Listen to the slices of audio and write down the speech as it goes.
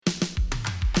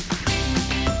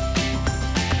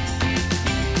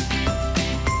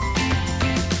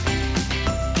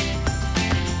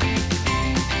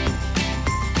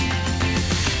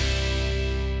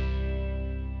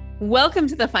Welcome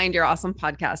to the Find Your Awesome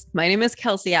podcast. My name is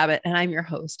Kelsey Abbott, and I'm your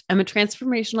host. I'm a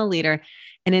transformational leader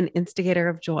and an instigator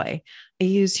of joy. I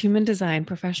use human design,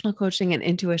 professional coaching, and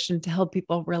intuition to help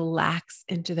people relax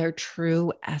into their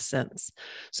true essence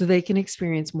so they can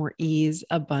experience more ease,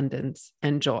 abundance,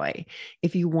 and joy.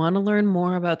 If you want to learn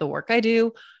more about the work I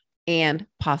do and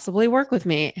possibly work with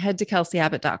me, head to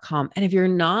kelseyabbott.com. And if you're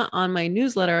not on my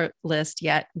newsletter list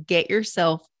yet, get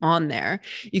yourself on there.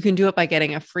 You can do it by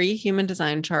getting a free human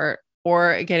design chart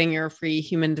or getting your free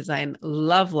human design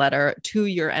love letter to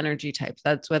your energy type.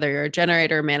 That's whether you're a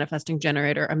generator, manifesting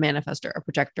generator, a manifestor, a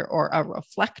projector, or a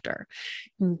reflector.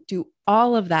 You can do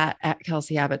all of that at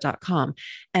kelseyabbott.com.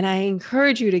 And I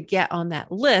encourage you to get on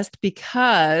that list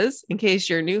because, in case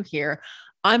you're new here,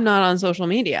 I'm not on social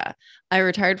media. I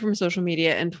retired from social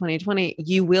media in 2020.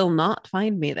 You will not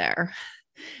find me there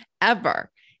ever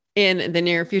in the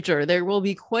near future. There will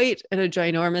be quite a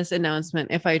ginormous announcement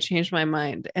if I change my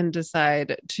mind and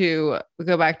decide to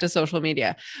go back to social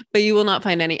media, but you will not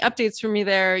find any updates from me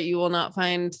there. You will not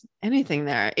find anything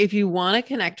there. If you want to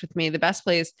connect with me, the best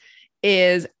place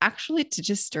is actually to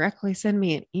just directly send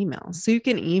me an email. So you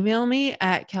can email me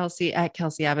at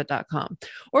kelsey@kelseyabbott.com,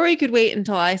 or you could wait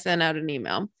until I send out an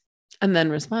email and then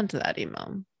respond to that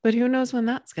email. But who knows when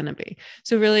that's going to be?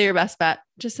 So really your best bet,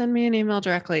 just send me an email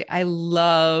directly. I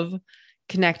love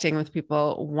connecting with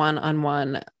people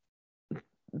one-on-one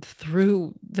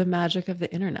through the magic of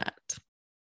the internet.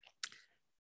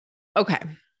 Okay.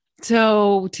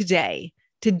 So today,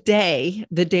 the day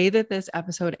that this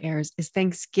episode airs is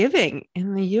Thanksgiving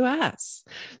in the US.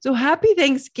 So happy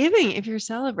Thanksgiving if you're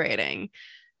celebrating.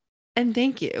 And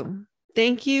thank you.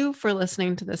 Thank you for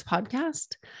listening to this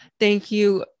podcast. Thank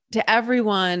you to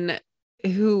everyone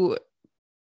who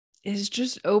is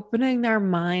just opening their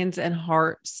minds and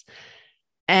hearts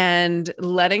and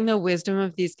letting the wisdom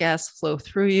of these guests flow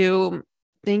through you.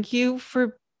 Thank you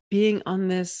for being on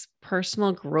this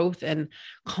personal growth and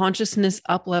consciousness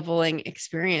up-leveling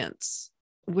experience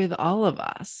with all of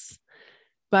us.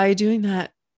 By doing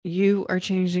that, you are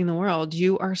changing the world.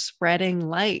 You are spreading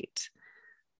light.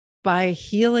 By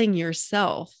healing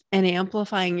yourself and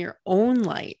amplifying your own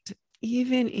light,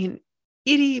 even in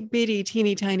itty bitty,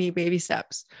 teeny tiny baby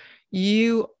steps,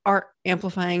 you are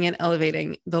amplifying and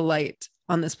elevating the light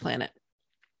on this planet.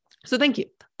 So thank you.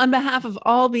 On behalf of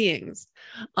all beings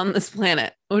on this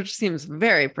planet, which seems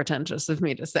very pretentious of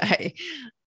me to say,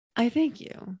 I thank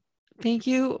you. Thank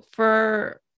you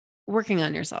for working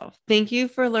on yourself. Thank you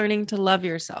for learning to love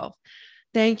yourself.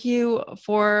 Thank you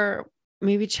for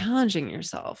maybe challenging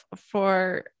yourself,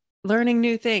 for learning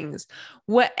new things.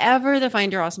 Whatever the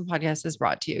Find Your Awesome podcast has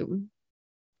brought to you,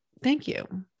 thank you.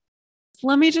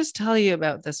 Let me just tell you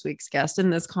about this week's guest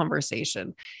in this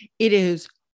conversation. It is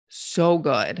so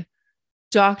good.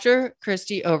 Dr.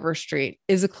 Kristie Overstreet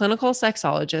is a clinical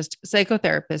sexologist,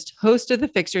 psychotherapist, host of the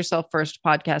Fix Yourself First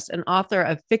podcast, and author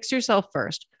of Fix Yourself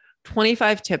First,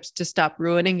 25 Tips to Stop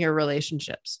Ruining Your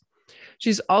Relationships.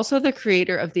 She's also the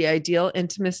creator of the Ideal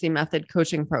Intimacy Method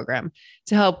coaching program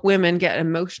to help women get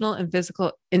emotional and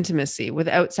physical intimacy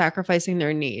without sacrificing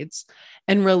their needs,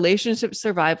 and Relationship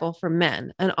Survival for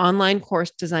Men, an online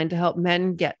course designed to help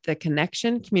men get the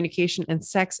connection, communication, and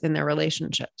sex in their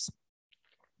relationships.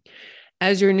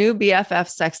 As your new BFF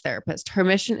sex therapist, her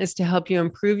mission is to help you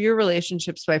improve your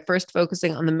relationships by first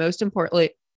focusing on the most important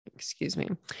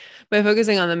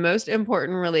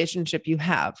relationship you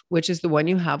have, which is the one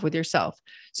you have with yourself,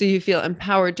 so you feel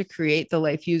empowered to create the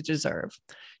life you deserve.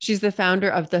 She's the founder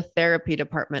of the Therapy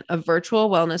Department, a virtual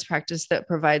wellness practice that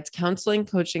provides counseling,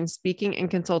 coaching, speaking,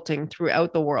 and consulting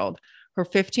throughout the world. Her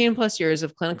 15 plus years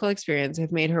of clinical experience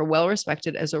have made her well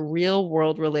respected as a real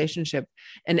world relationship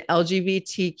and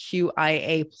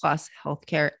LGBTQIA plus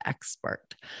healthcare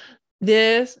expert.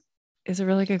 This is a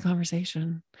really good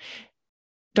conversation.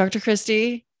 Dr.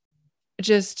 Kristie,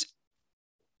 just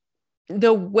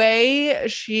the way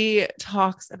she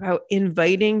talks about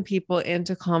inviting people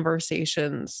into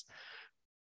conversations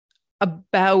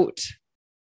about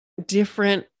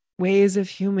different ways of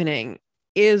humaning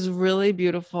is really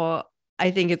beautiful. I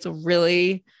think it's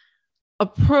really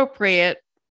appropriate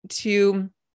to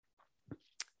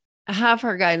have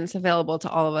her guidance available to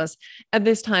all of us at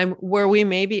this time where we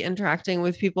may be interacting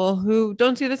with people who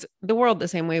don't see the world the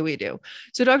same way we do.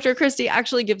 So Dr. Kristie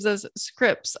actually gives us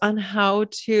scripts on how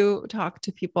to talk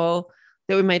to people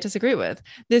that we might disagree with.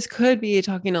 This could be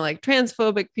talking to like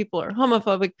transphobic people or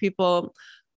homophobic people,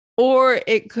 or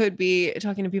it could be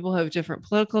talking to people who have different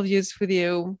political views with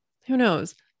you. Who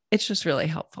knows? It's just really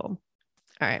helpful.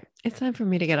 All right, it's time for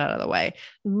me to get out of the way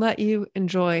and let you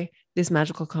enjoy this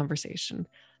magical conversation.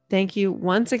 Thank you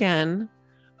once again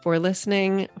for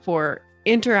listening, for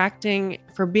interacting,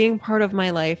 for being part of my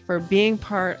life, for being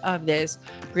part of this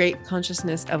great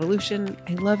consciousness evolution.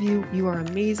 I love you. You are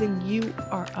amazing. You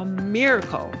are a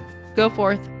miracle. Go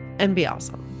forth and be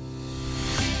awesome.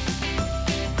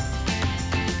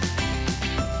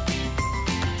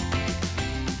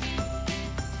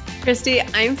 Kristie,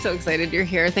 I'm so excited you're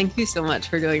here. Thank you so much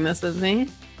for doing this with me.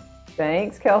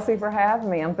 Thanks, Kelsey, for having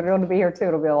me. I'm thrilled to be here too.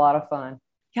 It'll be a lot of fun.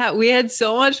 Yeah, we had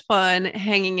so much fun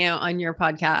hanging out on your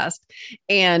podcast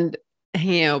and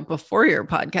hanging out before your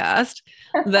podcast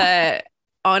that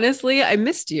honestly, I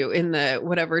missed you in the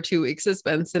whatever 2 weeks it's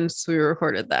been since we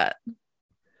recorded that.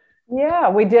 Yeah,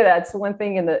 we did. That's one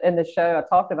thing in the show I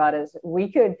talked about is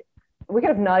we could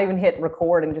have not even hit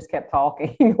record and just kept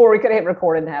talking, or we could have hit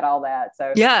record and had all that.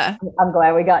 So yeah, I'm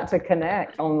glad we got to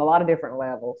connect on a lot of different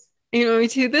levels. Me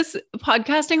too. This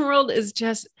podcasting world is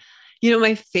just,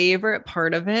 my favorite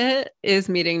part of it is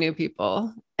meeting new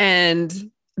people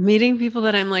and meeting people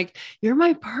that I'm like, you're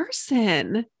my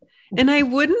person. And I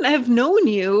wouldn't have known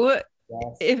you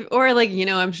if, or like,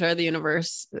 I'm sure the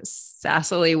universe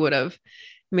sassily would have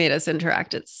made us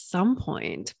interact at some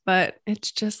point, but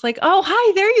it's just like, oh,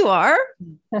 hi, there you are.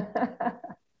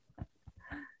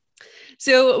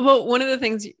 So, well, one of the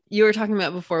things you were talking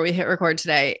about before we hit record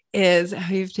today is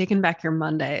how you've taken back your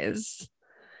Mondays.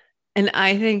 And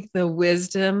I think the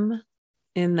wisdom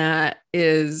in that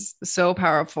is so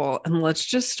powerful. And let's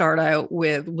just start out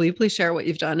with, will you please share what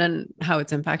you've done and how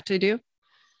it's impacted you?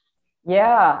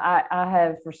 Yeah, I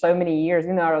have for so many years.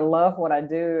 I love what I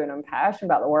do and I'm passionate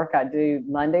about the work I do.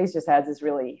 Mondays just has this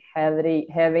really heavy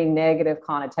negative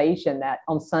connotation that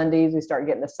on Sundays we start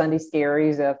getting the Sunday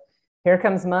scaries of here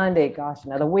comes Monday. Gosh,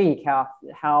 another week.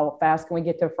 How fast can we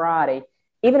get to Friday?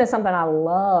 Even as something I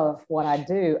love what I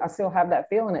do, I still have that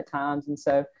feeling at times. And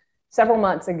so several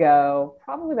months ago,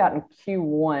 probably about in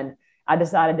Q1, I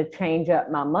decided to change up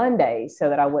my Mondays so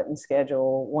that I wouldn't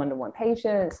schedule one-to-one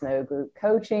patients, no group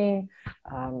coaching.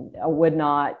 I would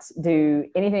not do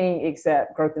anything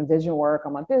except growth and vision work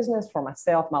on my business for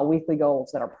myself, my weekly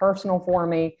goals that are personal for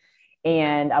me.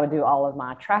 And I would do all of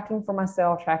my tracking for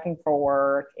myself, tracking for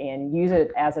work, and use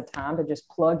it as a time to just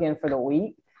plug in for the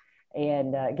week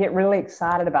and get really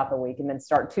excited about the week, and then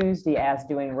start Tuesday as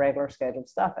doing regular scheduled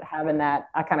stuff. But having that,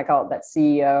 I kind of call it that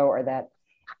CEO or that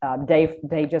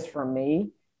day just for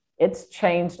me, it's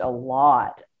changed a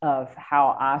lot of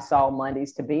how I saw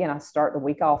Mondays to be. And I start the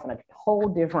week off in a whole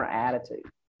different attitude.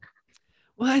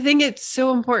 Well, I think it's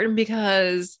so important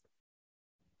because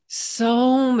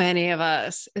so many of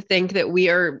us think that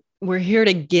we're here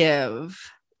to give,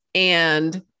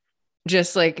 and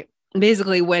just like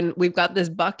basically when we've got this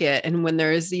bucket and when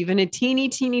there's even a teeny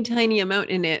tiny amount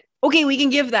in it, okay, we can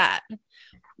give that,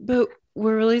 but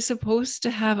we're really supposed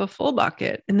to have a full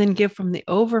bucket and then give from the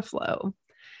overflow.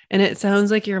 And it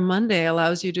sounds like your Monday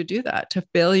allows you to do that, to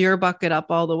fill your bucket up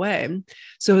all the way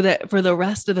so that for the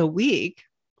rest of the week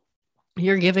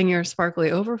you're giving your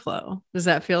sparkly overflow. Does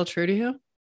that feel true to you?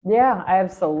 Yeah,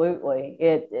 absolutely.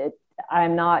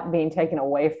 I'm not being taken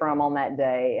away from on that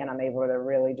day, and I'm able to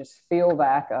really just feel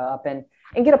back up and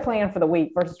get a plan for the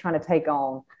week versus trying to take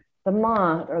on the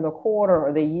month or the quarter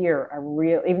or the year.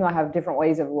 Even though I have different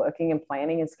ways of looking and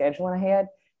planning and scheduling ahead,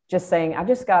 just saying, I've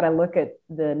just got to look at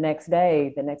the next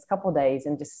day, the next couple of days,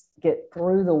 and just get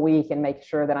through the week and make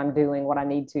sure that I'm doing what I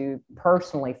need to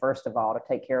personally, first of all, to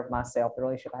take care of myself, the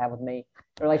relationship I have with me,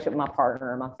 the relationship with my partner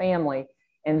and my family,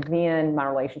 and then my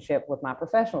relationship with my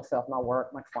professional self, my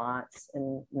work, my clients,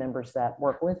 and members that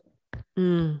work with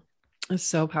me. It's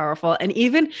so powerful. And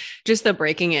even just the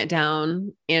breaking it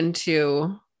down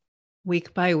into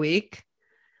week by week,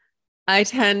 I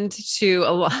tend to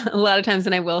a lot of times,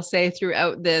 and I will say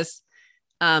throughout this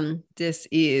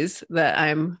dis-ease that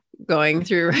I'm going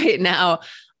through right now,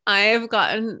 I've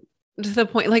gotten to the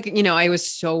point, like, I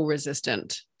was so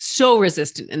resistant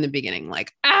in the beginning,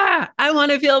 like, I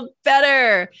want to feel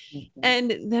better. Mm-hmm.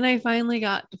 And then I finally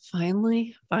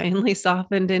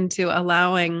softened into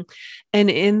allowing.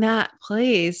 And in that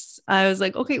place, I was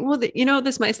like, okay, well,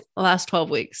 this might last 12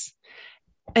 weeks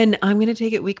and I'm going to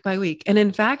take it week by week. And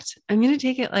in fact, I'm going to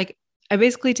take it, like, I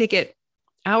basically take it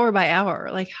hour by hour.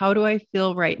 Like, how do I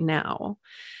feel right now?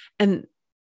 And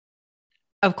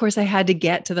of course, I had to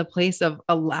get to the place of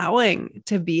allowing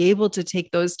to be able to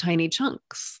take those tiny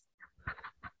chunks.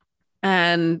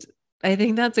 And I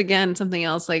think that's, again, something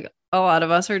else, like a lot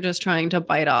of us are just trying to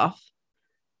bite off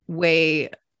way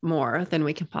more than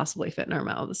we can possibly fit in our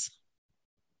mouths.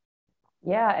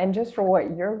 Yeah. And just for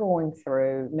what you're going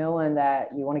through, knowing that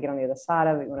you want to get on the other side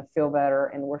of it, you want to feel better.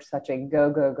 And we're such a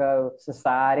go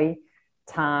society.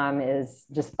 Time is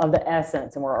just of the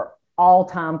essence. And we're all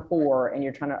time poor, and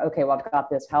you're trying to, okay, well, I've got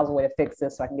this. How's the way to fix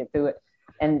this so I can get through it?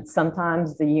 And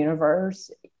sometimes the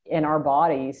universe in our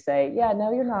bodies say, yeah,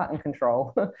 no, you're not in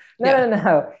control.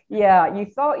 No. Yeah, you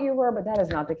thought you were, but that is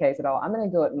not the case at all. I'm going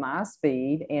to go at my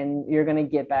speed, and you're going to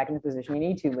get back in the position you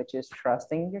need to, which is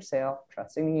trusting yourself,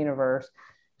 trusting the universe,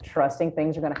 trusting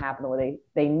things are going to happen the way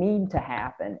they need to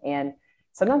happen. And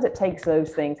sometimes it takes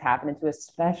those things happening to us,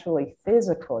 especially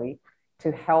physically,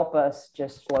 to help us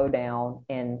just slow down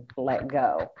and let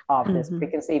go of this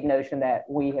preconceived notion that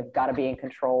we have got to be in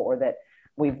control, or that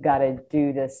we've got to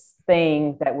do this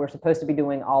thing that we're supposed to be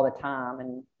doing all the time,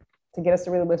 and to get us to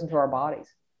really listen to our bodies.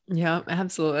 Yeah,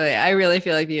 absolutely. I really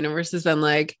feel like the universe has been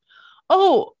like,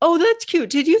 oh, that's cute.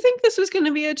 Did you think this was going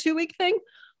to be a 2-week thing?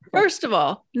 First of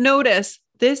all, notice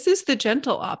this is the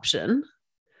gentle option.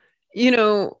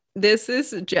 This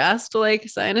is just like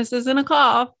sinuses and a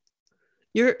cough.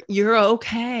 You're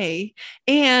okay.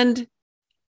 And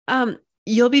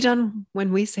you'll be done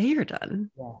when we say you're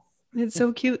done. Yeah. It's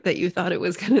so cute that you thought it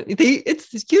was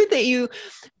it's cute that you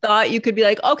thought you could be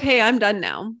like, okay, I'm done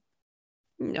now.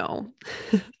 No.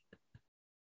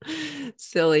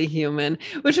 Silly human.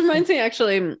 Which reminds me,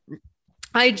 actually,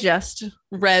 I just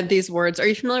read these words. Are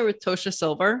you familiar with Tosha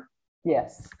Silver?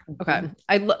 Yes. Okay.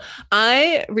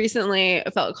 I recently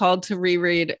felt called to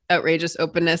reread Outrageous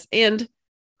Openness, and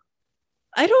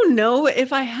I don't know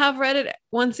if I have read it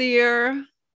once a year,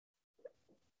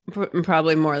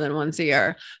 probably more than once a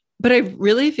year, but I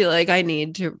really feel like I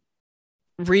need to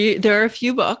read. There are a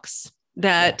few books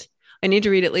that I need to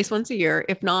read at least once a year,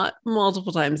 if not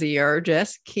multiple times a year.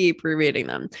 Just keep rereading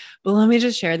them. But let me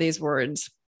just share these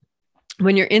words.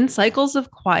 When you're in cycles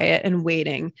of quiet and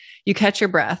waiting, you catch your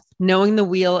breath, knowing the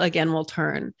wheel again will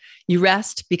turn. You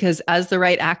rest because as the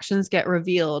right actions get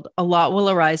revealed, a lot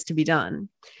will arise to be done.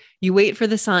 You wait for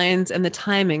the signs and the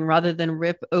timing rather than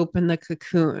rip open the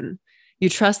cocoon. You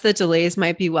trust that delays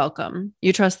might be welcome.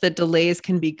 You trust that delays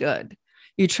can be good.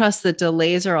 You trust that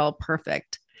delays are all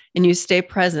perfect. And you stay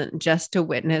present just to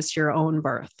witness your own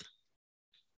birth.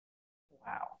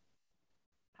 Wow.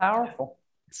 Powerful.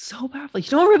 So powerful. You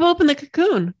don't rip open the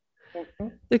cocoon.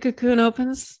 The cocoon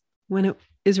opens when it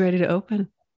is ready to open.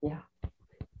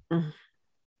 Yeah.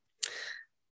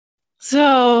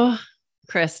 So,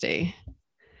 Kristie,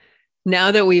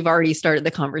 now that we've already started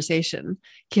the conversation,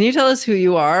 can you tell us who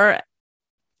you are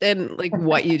and like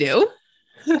what you do?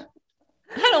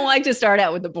 I don't like to start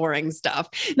out with the boring stuff.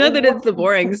 Not that it's the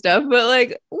boring stuff, but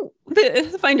like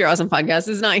the Find Your Awesome podcast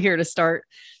is not here to start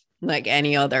like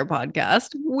any other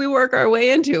podcast. We work our way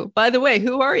into. By the way,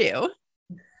 who are you?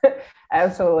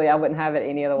 Absolutely. I wouldn't have it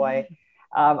any other way.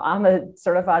 I'm a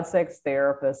certified sex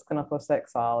therapist, clinical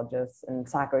sexologist, and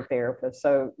psychotherapist.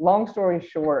 So long story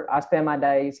short, I spend my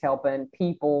days helping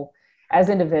people as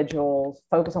individuals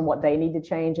focus on what they need to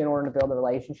change in order to build the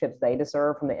relationships they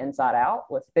deserve from the inside out,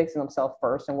 with fixing themselves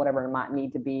first and whatever might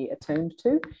need to be attuned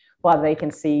to, while they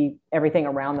can see everything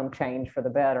around them change for the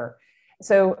better.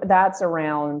 So that's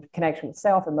around connection with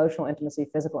self, emotional intimacy,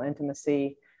 physical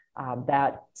intimacy,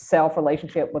 that self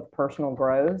relationship with personal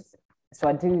growth. So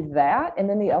I do that. And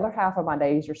then the other half of my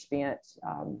days are spent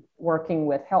working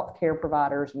with healthcare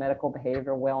providers, medical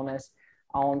behavioral wellness,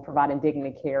 on providing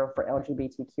dignity care for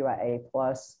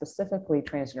LGBTQIA+, specifically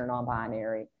transgender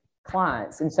non-binary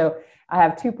clients. And so I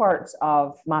have two parts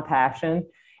of my passion.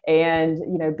 And,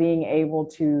 being able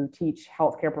to teach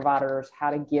healthcare providers how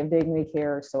to give dignity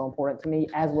care is so important to me,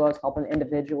 as well as helping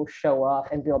individuals show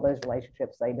up and build those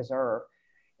relationships they deserve.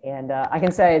 And I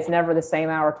can say it's never the same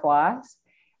hour twice.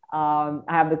 I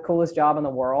have the coolest job in the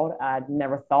world. I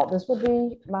never thought this would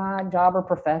be my job or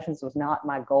profession. This was not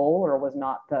my goal, or was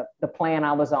not the plan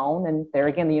I was on. And there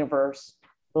again, the universe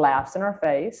laughs in our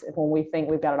face. When we think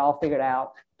we've got it all figured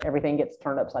out, everything gets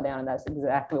turned upside down. And that's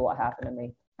exactly what happened to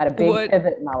me. I had a big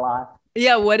pivot in my life.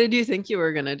 Yeah. What did you think you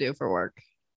were going to do for work?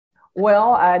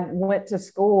 Well, I went to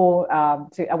school.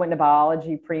 I went to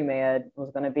biology pre-med,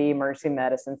 was going to be emergency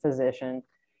medicine physician.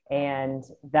 And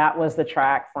that was the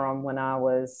track from when I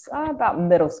was about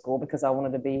middle school, because I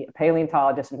wanted to be a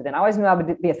paleontologist. And then I always knew I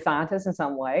would be a scientist in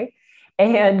some way.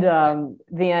 And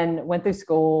then went through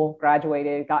school,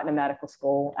 graduated, got into medical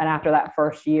school. And after that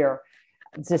first year,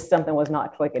 just something was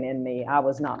not clicking in me. I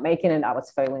was not making it. I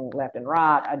was failing left and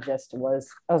right. I was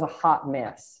a hot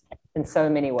mess in so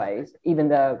many ways, even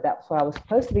though that's what I was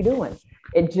supposed to be doing.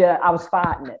 I was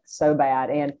fighting it so bad.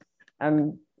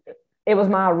 And it was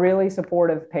my really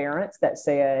supportive parents that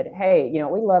said, hey,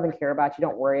 we love and care about you.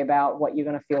 Don't worry about what you're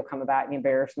going to feel coming back, the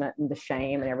embarrassment and the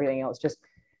shame and everything else.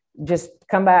 Just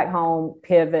come back home,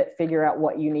 pivot, figure out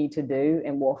what you need to do,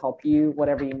 and we'll help you,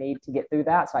 whatever you need to get through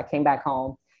that. So I came back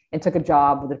home and took a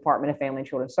job with the Department of Family and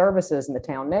Children's Services in the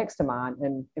town next to mine,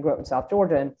 and I grew up in South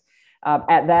Georgia. And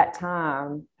at that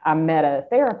time, I met a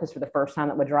therapist for the first time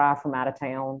that would drive from out of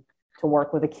town to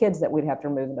work with the kids that we'd have to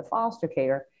remove into foster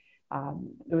care.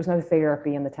 There was no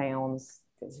therapy in the towns.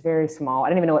 It was very small. I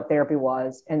didn't even know what therapy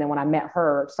was. And then when I met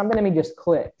her, something in me just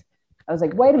clicked. I was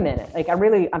like, wait a minute. Like,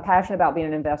 I'm passionate about being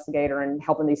an investigator and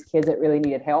helping these kids that really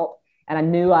needed help. And I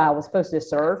knew I was supposed to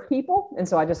serve people. And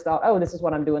so I just thought, oh, this is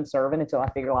what I'm doing, serving, until I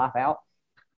figure life out.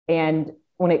 And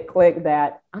when it clicked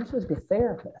that I'm supposed to be a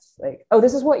therapist, like, oh,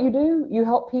 this is what you do. You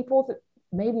help people.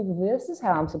 Maybe this is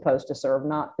how I'm supposed to serve,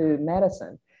 not through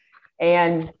medicine.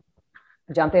 And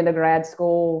jumped into grad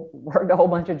school, worked a whole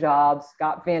bunch of jobs,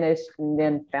 got finished, and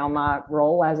then found my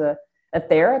role as a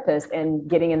therapist, and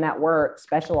getting in that work,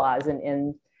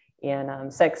 specializing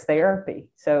in sex therapy.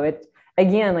 So it,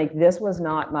 again, like, this was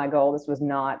not my goal. This was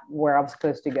not where I was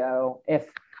supposed to go. If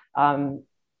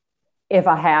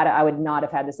I had, I would not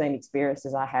have had the same experience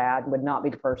as I had, would not be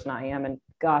the person I am. And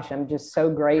gosh, I'm just so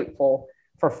grateful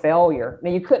for failure. I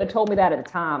mean, you couldn't have told me that at the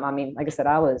time. I mean, like I said,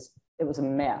 it was a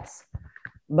mess.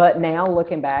 But now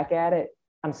looking back at it,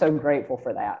 I'm so grateful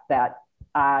for that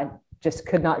I just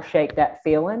could not shake that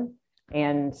feeling.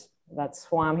 And that's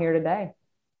why I'm here today.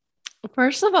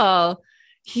 First of all,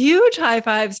 huge high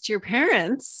fives to your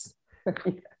parents.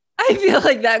 I feel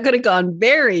like that could have gone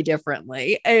very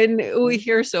differently. And we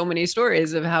hear so many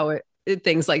stories of how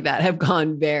things like that have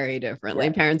gone very differently.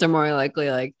 Yeah. Parents are more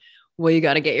likely like, well, you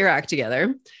got to get your act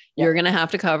together. Yeah. You're going to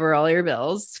have to cover all your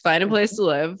bills, find a place to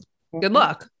live. Good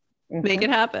luck. Make it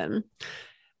happen.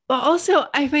 But also,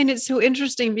 I find it so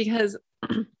interesting because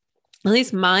at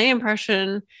least my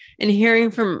impression in hearing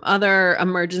from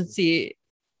emergency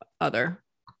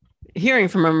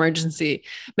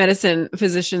medicine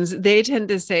physicians, they tend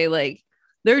to say like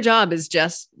their job is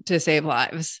just to save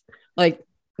lives. Like,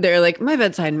 they're like, my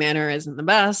bedside manner isn't the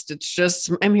best. It's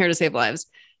just, I'm here to save lives.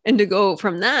 And to go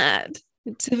from that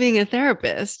to being a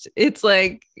therapist, it's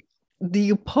like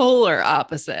the polar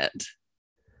opposite.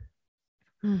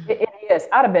 It is.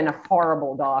 I'd have been a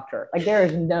horrible doctor. Like, there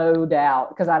is no doubt,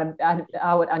 because I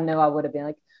know I would have been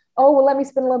like, oh, well, let me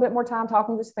spend a little bit more time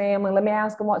talking to this family. Let me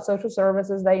ask them what social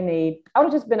services they need. I would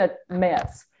have just been a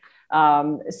mess.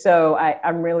 So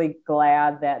I'm really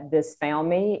glad that this found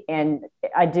me. And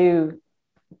I do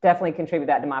definitely contribute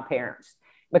that to my parents,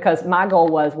 because my goal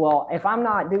was, well, if I'm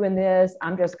not doing this,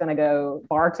 I'm just going to go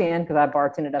bartend, because I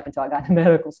bartended up until I got to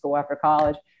medical school after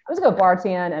college. I'm just going to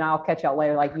bartend and I'll catch y'all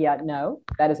later. Like, yeah, no,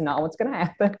 that is not what's going to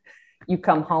happen. You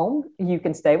come home, you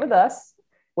can stay with us,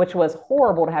 which was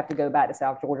horrible to have to go back to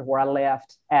South Georgia, where I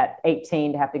left at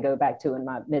 18 to have to go back to in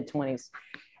my mid-20s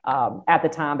at the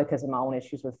time, because of my own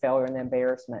issues with failure and the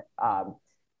embarrassment.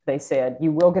 They said,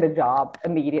 you will get a job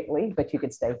immediately, but you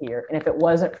could stay here. And if it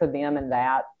wasn't for them and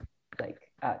that, like,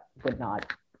 I would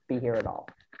not be here at all.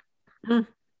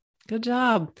 Good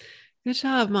job. Good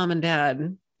job, Mom and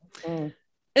Dad.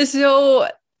 So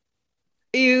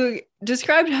you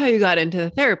described how you got into the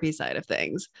therapy side of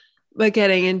things, but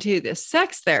getting into the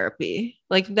sex therapy,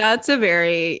 like, that's a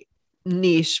very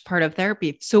niche part of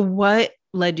therapy. So what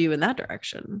led you in that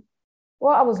direction?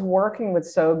 Well, I was working with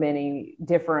so many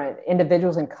different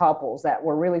individuals and couples that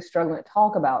were really struggling to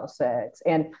talk about sex.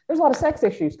 And there's a lot of sex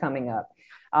issues coming up.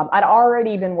 I'd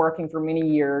already been working for many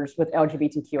years with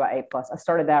LGBTQIA+. I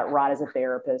started that right as a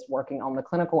therapist, working on the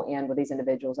clinical end with these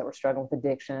individuals that were struggling with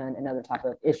addiction and other type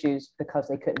of issues, because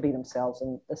they couldn't be themselves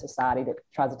in the society that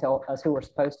tries to tell us who we're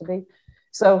supposed to be.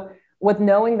 So with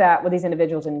knowing that with these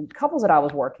individuals and couples that I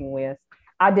was working with,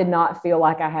 I did not feel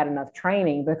like I had enough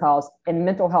training, because in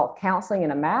mental health counseling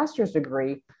and a master's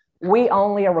degree, we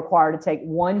only are required to take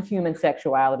one human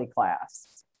sexuality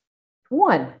class.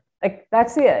 One, like,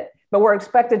 that's it. But we're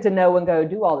expected to know and go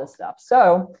do all this stuff.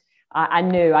 So I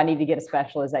knew I needed to get a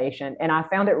specialization, and I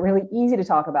found it really easy to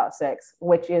talk about sex,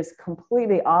 which is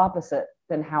completely opposite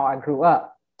than how I grew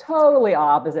up. Totally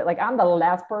opposite. Like, I'm the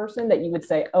last person that you would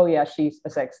say, oh yeah, she's a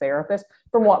sex therapist,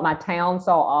 from what my town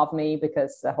saw of me,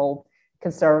 because the whole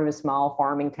conservative small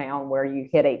farming town where you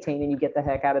hit 18 and you get the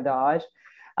heck out of Dodge.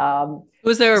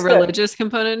 Was there a religious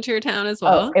component to your town as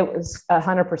well? Oh, it was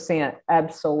 100%.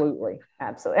 Absolutely.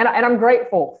 Absolutely. And I'm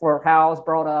grateful for how I was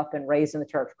brought up and raised in the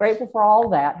church. Grateful for all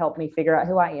that. Helped me figure out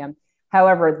who I am.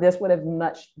 However, this would have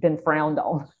much been frowned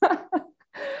on.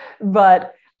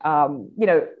 But,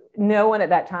 knowing at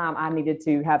that time I needed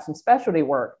to have some specialty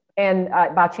work. And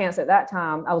by chance at that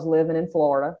time, I was living in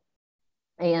Florida,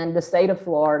 and the state of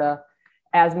Florida,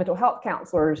 as mental health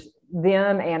counselors,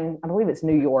 them and I believe it's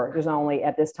New York, there's only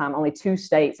at this time only 2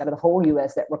 states out of the whole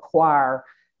US that require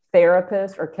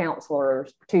therapists or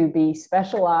counselors to be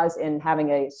specialized in having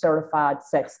a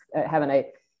having a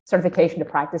certification to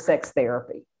practice sex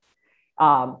therapy.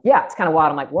 It's kind of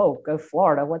wild. I'm like, whoa, go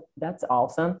Florida. That's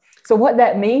awesome. So what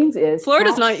that means is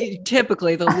Florida's not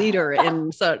typically the leader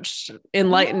in such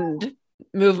enlightened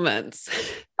movements.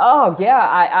 Oh yeah.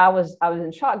 I was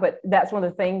in shock, but that's one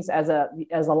of the things as a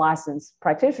licensed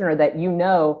practitioner that,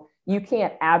 you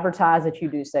can't advertise that you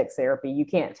do sex therapy. You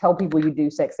can't tell people you do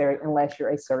sex therapy unless you're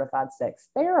a certified sex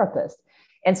therapist.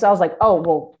 And so I was like, oh,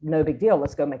 well, no big deal.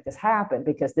 Let's go make this happen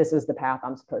because this is the path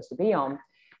I'm supposed to be on.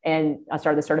 And I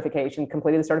started the certification,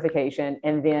 completed the certification,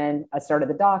 and then I started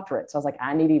the doctorate. So I was like,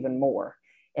 I need even more.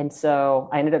 And so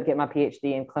I ended up getting my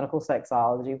PhD in clinical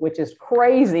sexology, which is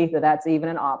crazy that that's even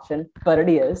an option, but it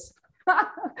is.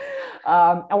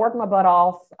 I worked my butt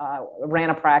off, ran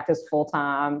a practice full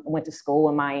time, went to school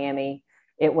in Miami.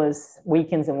 It was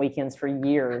weekends and weekends for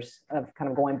years of kind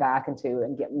of going back into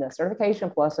and getting the certification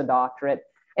plus a doctorate.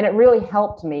 And it really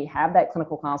helped me have that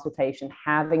clinical consultation,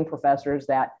 having professors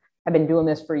that have been doing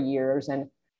this for years. And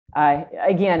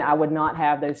I would not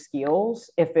have those skills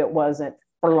if it wasn't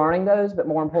for learning those, but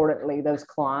more importantly, those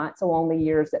clients along the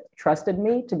years that trusted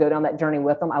me to go down that journey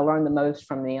with them. I learned the most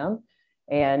from them.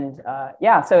 And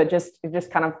so it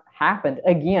just kind of happened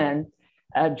again,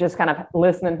 just kind of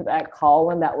listening to that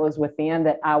calling that was within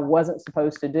that I wasn't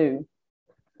supposed to do,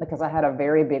 because I had a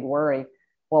very big worry.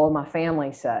 What would my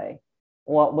family say?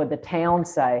 What would the town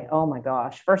say? Oh my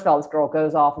gosh. First of all, this girl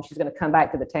goes off and she's going to come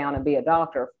back to the town and be a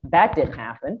doctor. That didn't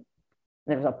happen.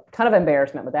 There's a ton of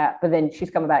embarrassment with that. But then she's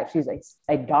coming back. She's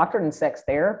a doctorate in sex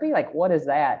therapy. Like, what is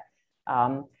that?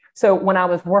 So when I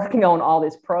was working on all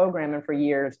this programming for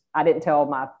years, I didn't tell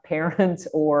my parents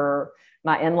or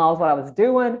my in-laws what I was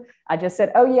doing. I just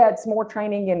said, oh yeah, it's more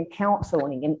training in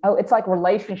counseling. And oh, it's like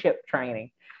relationship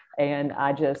training. And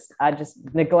I just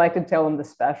neglected to tell them the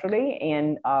specialty.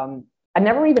 And I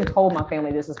never even told my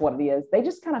family this is what it is. They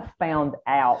just kind of found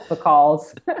out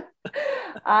because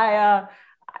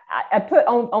I put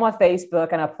on my Facebook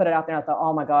and I put it out there. I thought,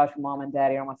 oh my gosh, mom and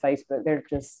daddy are on my Facebook. They're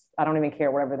just, I don't even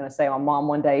care whatever they're going to say. My mom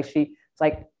one day, she's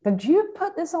like, did you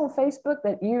put this on Facebook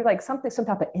that you like some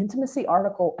type of intimacy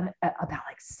article about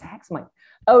like sex? I'm like,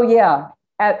 oh yeah,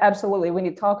 absolutely. We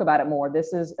need to talk about it more.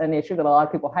 This is an issue that a lot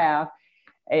of people have.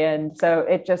 And so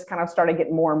it just kind of started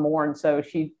getting more and more. And so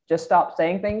she just stopped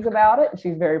saying things about it. And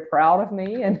she's very proud of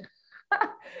me. And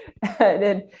and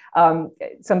then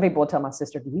some people will tell my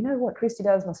sister, do you know what Kristie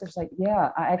does? My sister's like,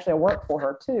 yeah, I work for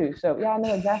her too. So yeah, I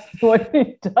know exactly what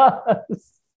he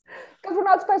does. Because we're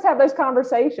not supposed to have those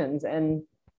conversations and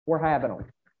we're having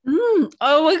them.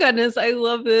 Oh my goodness. I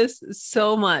love this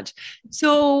so much.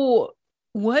 So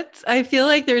I feel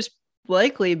like there's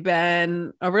likely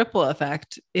been a ripple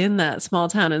effect in that small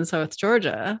town in South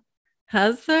Georgia.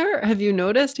 Has there? Have you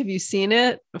noticed? Have you seen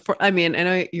it? I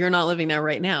know you're not living there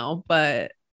right now,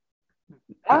 but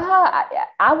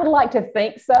I would like to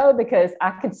think so, because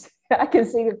I can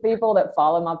see the people that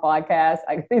follow my podcast.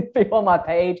 I can see the people on my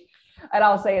page, and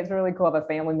I'll say it's really cool. I have a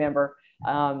family member.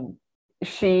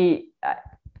 She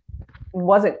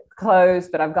wasn't close,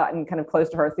 but I've gotten kind of close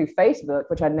to her through Facebook,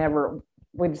 which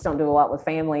we just don't do a lot with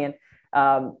family.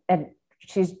 And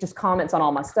she's just comments on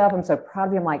all my stuff. I'm so proud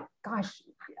of you. I'm like, gosh,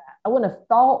 I wouldn't have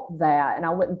thought that. And I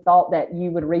wouldn't have thought that you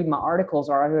would read my articles,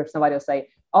 or I hear somebody will say,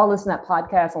 oh, listen to that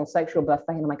podcast on sexual buffet.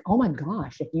 And I'm like, oh my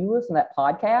gosh, if you listen to that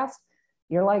podcast,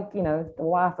 you're like, the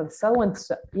wife of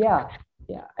so-and-so. Yeah.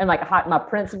 Yeah. And like my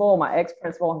principal, my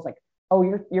ex-principal, I was like, oh,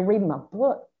 you're reading my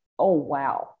book. Oh,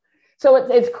 wow. So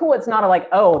it's cool. It's not like,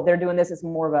 oh, they're doing this. It's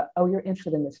more of oh, you're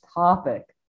interested in this topic,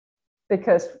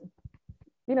 because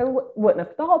wouldn't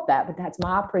have thought that, but that's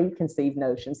my preconceived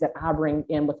notions that I bring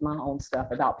in with my own stuff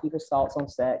about people's thoughts on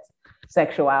sex,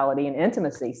 sexuality, and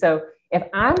intimacy. So if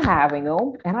I'm having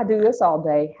them and I do this all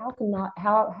day,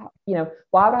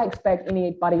 why would I expect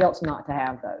anybody else not to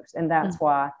have those? And that's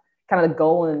why kind of the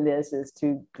goal in this is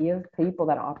to give people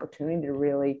that opportunity to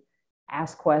really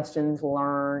ask questions,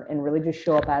 learn, and really just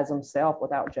show up as themselves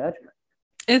without judgment.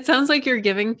 It sounds like you're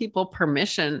giving people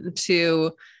permission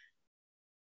to,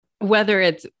 whether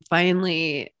it's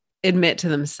finally admit to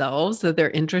themselves that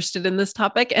they're interested in this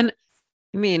topic. And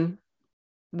I mean,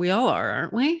 we all are,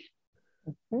 aren't we?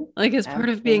 Mm-hmm. Like, it's part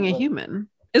of being a human.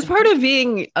 It's part of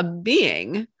being a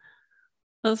being.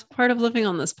 That's part of living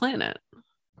on this planet.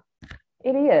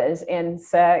 It is. And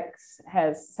sex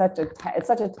has it's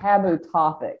such a taboo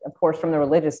topic, of course, from the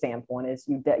religious standpoint, is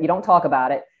you don't talk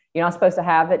about it. You're not supposed to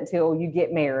have it until you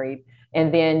get married.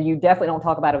 And then you definitely don't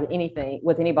talk about it with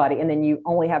anybody. And then you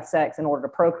only have sex in order to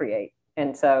procreate.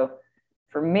 And so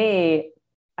for me,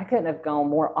 I couldn't have gone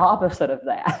more opposite of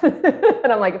that.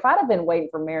 And I'm like, if I'd have been waiting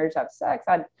for marriage to have sex,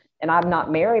 and I'm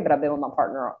not married, but I've been with my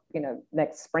partner,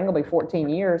 next spring will be 14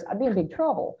 years, I'd be in big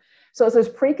trouble. So it's those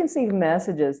preconceived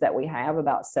messages that we have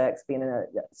about sex being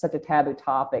such a taboo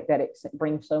topic that it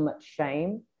brings so much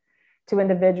shame to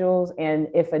individuals. And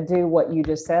if I do what you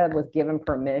just said with giving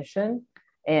permission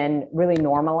and really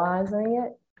normalizing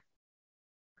it,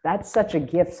 that's such a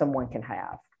gift someone can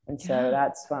have. And so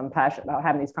that's why I'm passionate about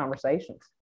having these conversations.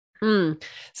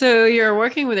 So you're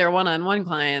working with your one-on-one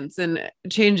clients and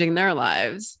changing their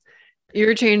lives.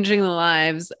 You're changing the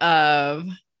lives of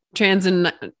trans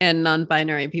and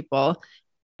non-binary people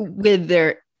with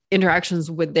their interactions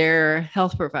with their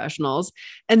health professionals.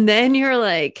 And then you're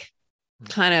like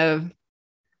kind of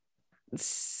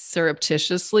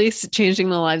surreptitiously changing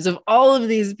the lives of all of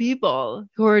these people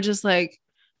who are just like,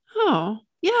 oh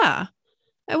yeah,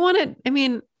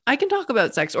 I can talk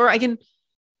about sex, or I can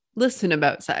listen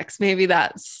about sex. Maybe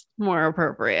that's more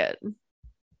appropriate.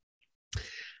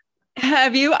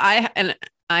 Have you? I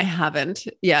haven't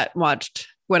yet watched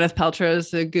Gwyneth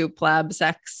Paltrow's The Goop Lab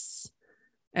Sex.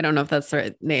 I don't know if that's the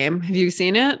right name. Have you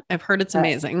seen it? I've heard it's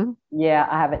amazing. Yeah,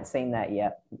 I haven't seen that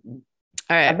yet.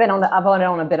 All right. I've been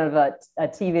on a bit of a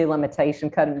TV limitation,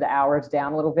 cutting the hours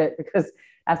down a little bit because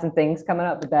I have some things coming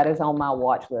up, but that is on my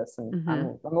watch list. And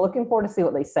I'm looking forward to see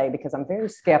what they say, because I'm very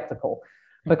skeptical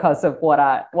because of what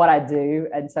I do.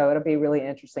 And so it'll be really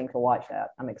interesting to watch that.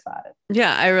 I'm excited.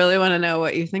 Yeah, I really want to know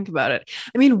what you think about it.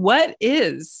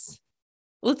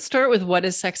 Let's start with what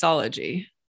is sexology?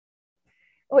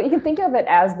 Well, you can think of it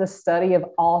as the study of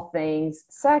all things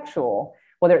sexual,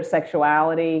 whether it's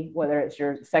sexuality, whether it's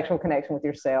your sexual connection with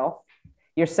yourself,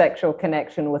 your sexual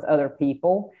connection with other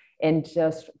people, and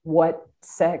just what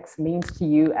sex means to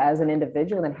you as an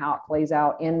individual and how it plays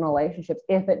out in relationships,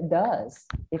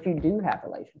 if you do have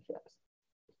relationships.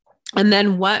 And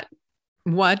then what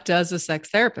does a sex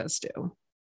therapist do?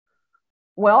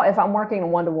 Well, if I'm working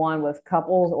one-to-one with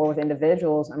couples or with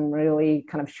individuals, I'm really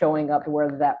kind of showing up to where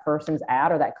that person's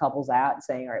at or that couple's at and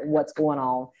saying, all right, what's going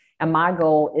on? And my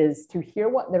goal is to hear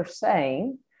what they're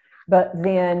saying, but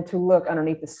then to look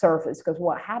underneath the surface, because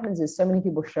what happens is so many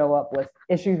people show up with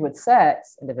issues with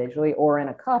sex individually or in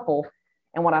a couple.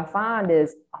 And what I find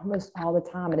is almost all the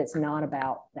time, and it's not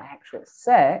about the actual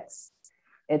sex,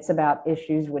 it's about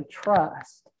issues with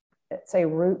trust. It's a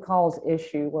root cause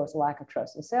issue where it's lack of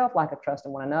trust in self, lack of trust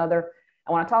in one another.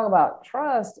 And when I talk about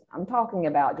trust, I'm talking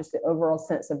about just the overall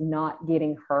sense of not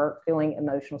getting hurt, feeling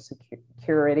emotional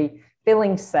security,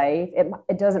 feeling safe.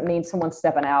 It doesn't mean someone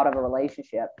stepping out of a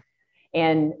relationship.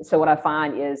 And so what I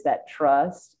find is that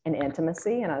trust and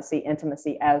intimacy, and I see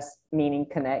intimacy as meaning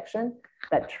connection,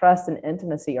 that trust and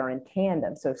intimacy are in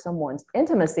tandem. So if someone's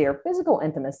intimacy or physical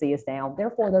intimacy is down,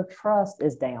 therefore their trust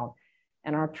is down.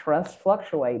 And our trust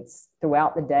fluctuates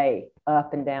throughout the day,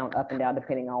 up and down,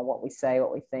 depending on what we say,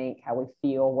 what we think, how we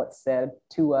feel, what's said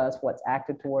to us, what's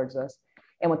acted towards us.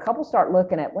 And when couples start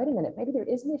looking at, wait a minute, maybe there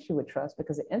is an issue with trust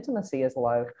because the intimacy is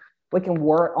low, we can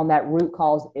work on that root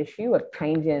cause issue of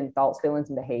changing thoughts, feelings,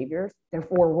 and behaviors.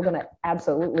 Therefore, we're going to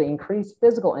absolutely increase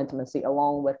physical intimacy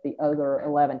along with the other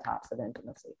 11 types of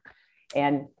intimacy.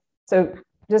 And so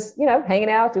just, hanging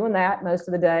out, doing that most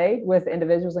of the day with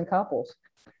individuals and couples.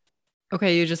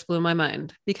 Okay, you just blew my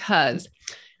mind, because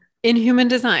in human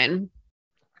design,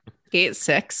 gate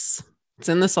 6, it's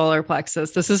in the solar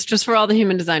plexus. This is just for all the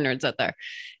human design nerds out there.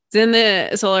 It's in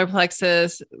the solar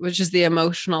plexus, which is the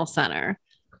emotional center.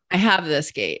 I have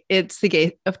this gate. It's the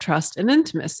gate of trust and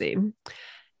intimacy.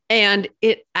 And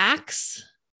it acts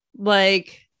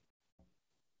like,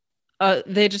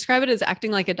 they describe it as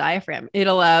acting like a diaphragm. It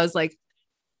allows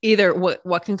either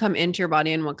what can come into your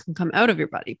body and what can come out of your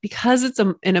body. Because it's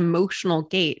an emotional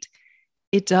gate,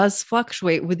 it does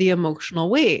fluctuate with the emotional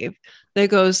wave that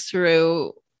goes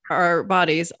through our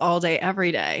bodies all day,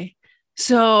 every day.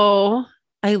 So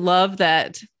I love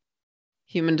that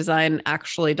human design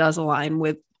actually does align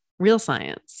with real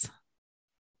science.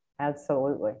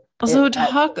 Absolutely. Also,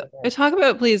 talk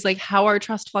about, please, how our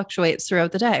trust fluctuates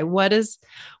throughout the day. What does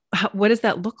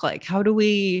that look like? How do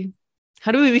we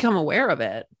become aware of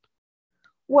it?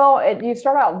 Well, you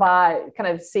start out by kind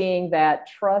of seeing that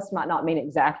trust might not mean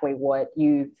exactly what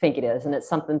you think it is. And it's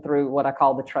something through what I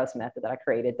call the trust method that I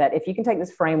created, that if you can take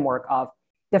this framework of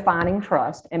defining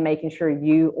trust and making sure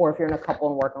you, or if you're in a couple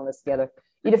and work on this together,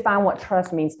 you define what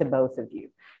trust means to both of you.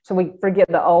 So we forget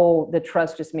the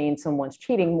trust just means someone's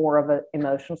cheating, more of an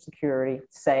emotional security,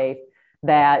 safe,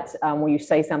 that when you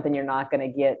say something, you're not going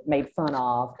to get made fun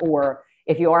of, or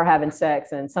if you are having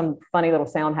sex and some funny little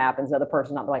sound happens, the other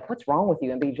person not be like, what's wrong with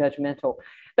you, and be judgmental.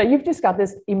 But you've just got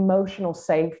this emotional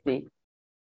safety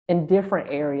in different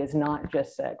areas, not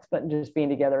just sex, but just being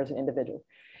together as an individual.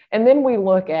 And then we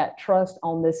look at trust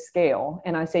on this scale.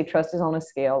 And I say trust is on a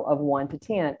scale of 1 to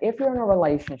 10 if you're in a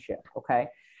relationship, okay?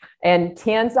 And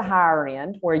 10's the higher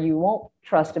end where you want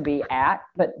trust to be at,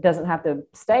 but doesn't have to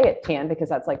stay at 10 because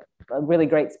that's like a really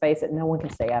great space that no one can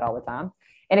stay at all the time.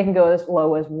 And it can go as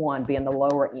low as 1, being the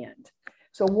lower end.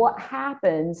 So what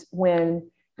happens when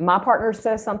my partner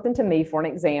says something to me, for an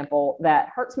example, that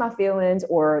hurts my feelings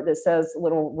or that says a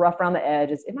little rough around the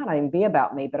edges? It might not even be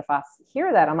about me, but if I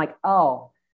hear that, I'm like,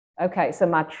 oh, okay. So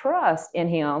my trust in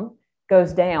him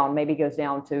goes down, maybe goes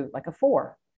down to like a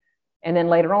 4. And then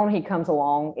later on, he comes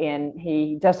along and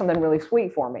he does something really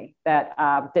sweet for me that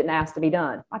didn't ask to be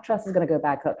done. My trust is going to go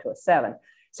back up to a 7.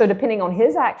 So depending on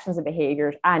his actions and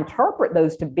behaviors, I interpret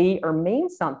those to be or mean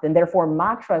something. Therefore,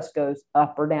 my trust goes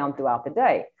up or down throughout the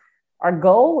day. Our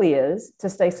goal is to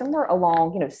stay somewhere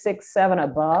along, 6, 7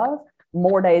 above,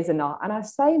 more days than not. And I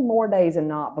say more days than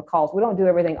not because we don't do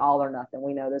everything all or nothing.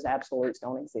 We know those absolutes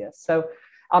don't exist. So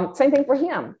same thing for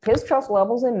him. His trust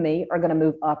levels in me are going to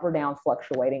move up or down,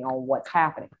 fluctuating on what's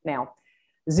happening. Now,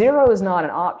 0 is not an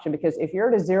option because if you're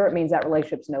at a 0, it means that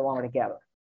relationship's no longer together.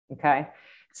 Okay.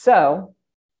 So,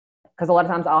 because a lot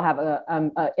of times I'll have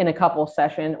in a couple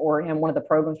session or in one of the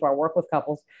programs where I work with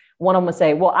couples, one of them will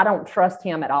say, well, I don't trust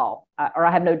him at all, or I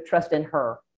have no trust in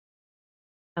her.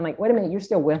 I'm like, wait a minute, you're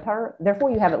still with her. Therefore,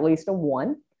 you have at least a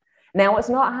 1. Now, it's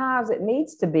not high as it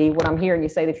needs to be. What I'm hearing you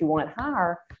say that you want it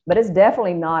higher, but it's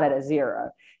definitely not at a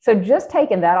 0. So just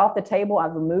taking that off the table,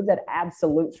 I've removed that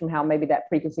absolutes from how maybe that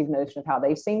preconceived notion of how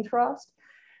they've seen trust.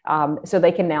 So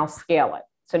they can now scale it.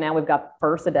 So now we've got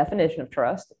first the definition of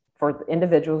trust for the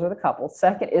individuals or the couple.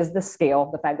 Second is the scale,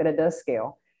 the fact that it does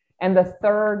scale. And the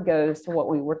third goes to what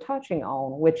we were touching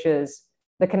on, which is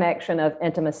the connection of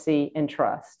intimacy and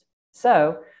trust.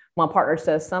 So my partner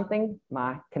says something,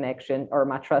 my connection or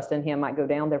my trust in him might go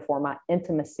down. Therefore, my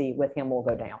intimacy with him will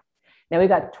go down. Now, we've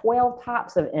got 12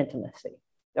 types of intimacy.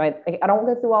 Right? I don't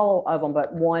go through all of them,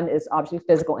 but one is obviously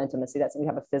physical intimacy. That's when you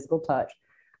have a physical touch.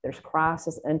 There's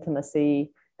crisis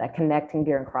intimacy, that connecting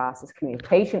during crisis,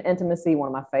 communication intimacy, one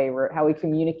of my favorite, how we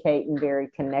communicate and very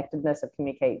connectedness of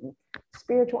communicating,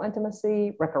 spiritual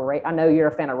intimacy, I know you're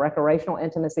a fan of recreational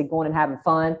intimacy, going and having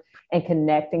fun and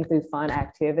connecting through fun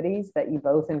activities that you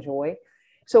both enjoy.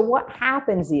 So what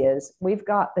happens is we've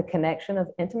got the connection of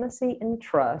intimacy and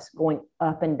trust going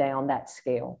up and down that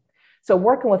scale. So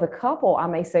working with a couple, I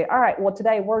may say, all right, well,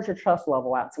 today, where's your trust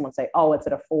level at? Someone say, oh, it's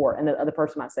at a 4. And the other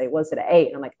person might say, well, it's at an 8.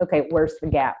 And I'm like, okay, where's the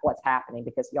gap? What's happening?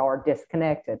 Because y'all are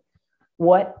disconnected.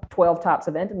 What 12 types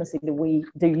of intimacy do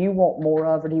you want more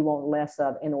of, or do you want less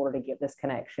of in order to get this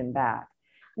connection back?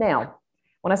 Now,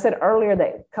 when I said earlier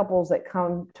that couples that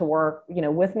come to work,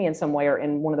 with me in some way or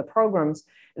in one of the programs,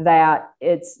 that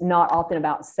it's not often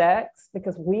about sex,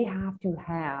 because we have to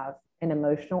have an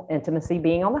emotional intimacy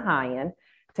being on the high end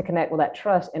to connect with that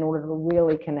trust in order to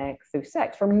really connect through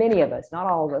sex for many of us, not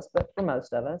all of us, but for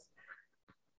most of us.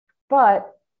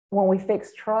 But when we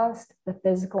fix trust, the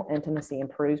physical intimacy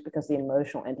improves because the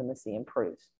emotional intimacy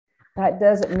improves. That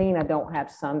doesn't mean I don't have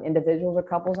some individuals or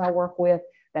couples I work with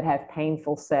that have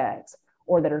painful sex,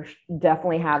 or that are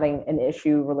definitely having an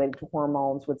issue related to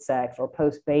hormones with sex, or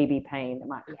post-baby pain that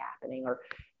might be happening, or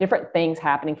different things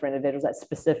happening for individuals that's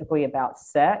specifically about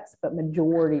sex, but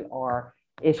majority are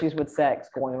issues with sex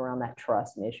going around that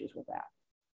trust and issues with that.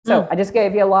 So I just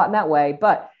gave you a lot in that way,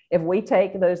 but if we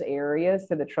take those areas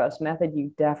through the trust method,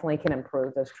 you definitely can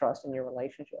improve those trust in your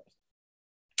relationships.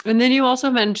 And then you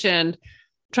also mentioned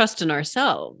trust in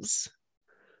ourselves.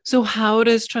 So how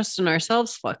does trust in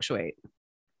ourselves fluctuate?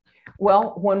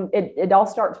 Well, when it all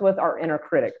starts with our inner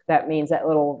critic. That means that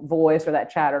little voice or that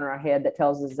chatter in our head that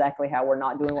tells us exactly how we're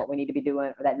not doing what we need to be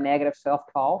doing, or that negative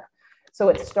self-talk. So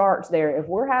it starts there. If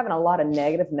we're having a lot of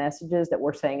negative messages that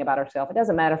we're saying about ourselves, it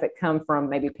doesn't matter if it come from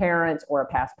maybe parents or a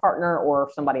past partner or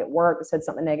somebody at work that said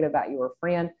something negative about you or a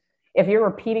friend. If you're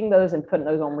repeating those and putting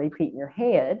those on repeat in your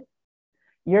head,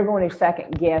 you're going to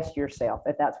second guess yourself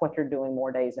if that's what you're doing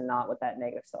more days than not with that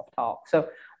negative self-talk. So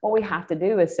what we have to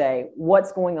do is say,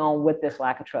 what's going on with this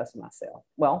lack of trust in myself?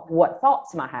 Well, what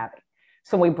thoughts am I having?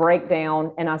 So we break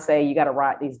down, and I say, you got to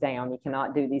write these down. You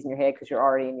cannot do these in your head because you're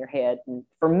already in your head. And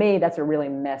for me, that's a really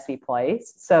messy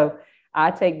place. So I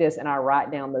take this and I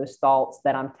write down those thoughts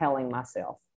that I'm telling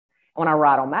myself. When I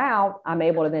write them out, I'm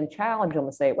able to then challenge them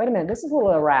and say, wait a minute, this is a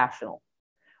little irrational,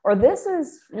 or this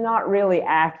is not really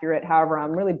accurate. However,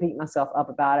 I'm really beating myself up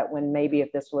about it, when maybe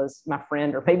if this was my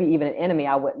friend or maybe even an enemy,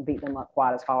 I wouldn't beat them up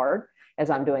quite as hard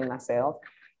as I'm doing myself.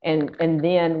 And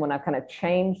then when I kind of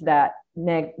change that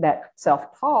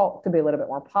self-talk to be a little bit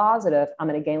more positive, I'm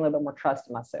going to gain a little bit more trust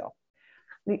in myself.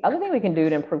 the other thing we can do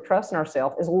to improve trust in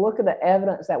ourselves is look at the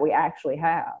evidence that we actually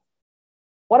have.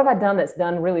 What have I done that's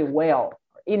done really well?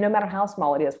 No matter how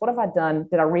small it is, what have I done?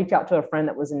 Did I reach out to a friend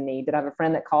that was in need? Did I have a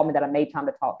friend that called me that I made time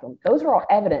to talk to them? Those are all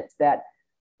evidence that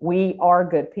we are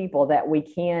good people, that we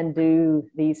can do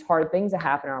these hard things that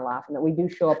happen in our life and that we do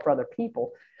show up for other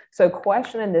people. So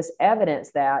questioning this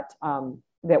evidence that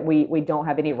that we don't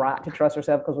have any right to trust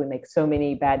ourselves because we make so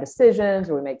many bad decisions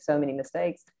or we make so many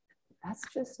mistakes, that's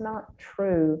just not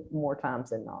true more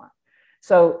times than not.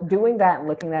 So doing that and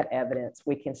looking at evidence,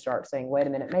 we can start saying, wait a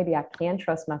minute, maybe I can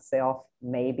trust myself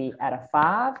maybe at a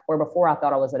 5, where before I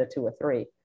thought I was at a 2 or 3.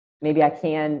 Maybe I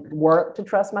can work to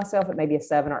trust myself at maybe a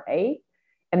 7 or 8.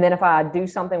 And then if I do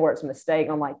something where it's a mistake,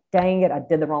 I'm like, dang it, I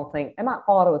did the wrong thing. I might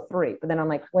fall to a 3. But then I'm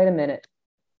like, wait a minute,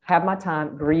 have my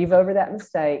time, grieve over that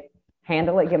mistake,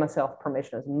 handle it, give myself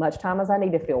permission as much time as I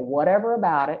need to feel whatever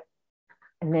about it,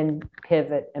 and then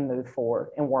pivot and move forward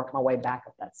and work my way back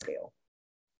up that scale.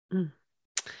 This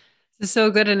is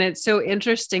so good. And it's so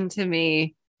interesting to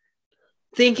me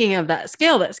thinking of that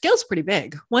scale's pretty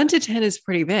big. 1 to 10 is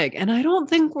pretty big. And I don't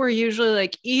think we're usually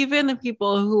like, even the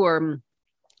people who are,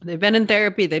 they've been in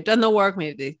therapy, they've done the work,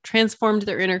 maybe they transformed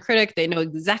their inner critic. They know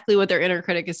exactly what their inner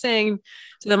critic is saying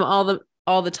to them all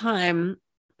the time.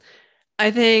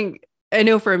 I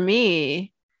know for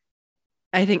me,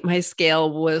 I think my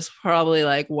scale was probably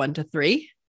like 1 to 3,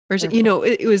 or,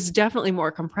 it was definitely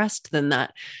more compressed than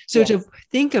that. So yes. To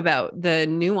think about the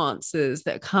nuances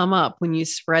that come up when you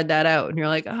spread that out and you're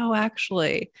like, oh,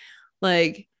 actually,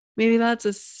 like maybe that's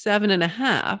a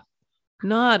 7.5,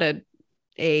 not a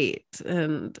 8.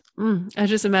 And I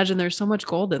just imagine there's so much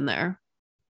gold in there.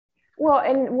 Well,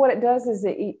 and what it does is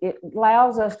it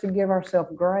allows us to give ourselves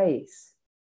grace,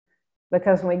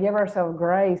 because when we give ourselves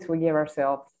grace, we give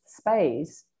ourselves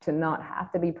space to not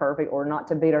have to be perfect, or not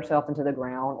to beat ourselves into the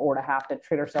ground, or to have to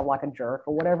treat ourselves like a jerk,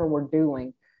 or whatever we're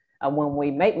doing when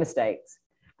we make mistakes.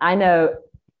 I know,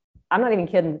 I'm not even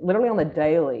kidding, literally on the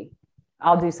daily,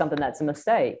 I'll do something that's a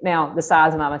mistake. Now, the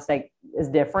size of my mistake is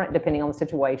different depending on the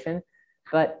situation,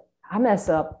 but I mess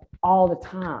up all the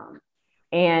time.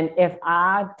 And if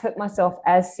I took myself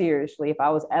as seriously, if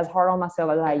I was as hard on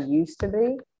myself as I used to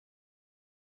be,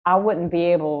 I wouldn't be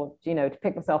able, to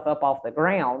pick myself up off the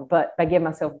ground. But I give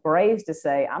myself grace to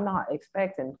say, I'm not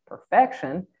expecting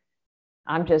perfection.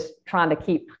 I'm just trying to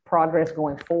keep progress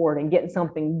going forward, and getting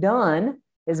something done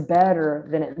is better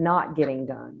than it not getting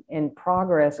done. And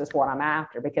progress is what I'm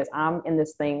after, because I'm in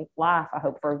this thing, life, I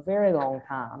hope, for a very long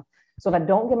time. So if I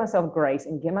don't give myself grace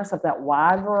and give myself that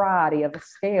wide variety of a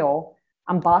scale,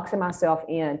 I'm boxing myself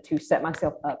in to set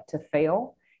myself up to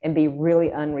fail and be really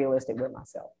unrealistic with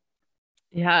myself.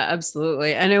 Yeah,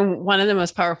 absolutely. I know one of the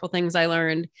most powerful things I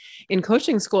learned in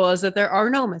coaching school is that there are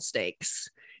no mistakes,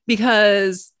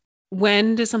 because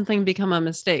when does something become a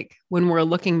mistake? When we're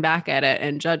looking back at it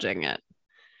and judging it.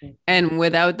 And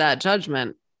without that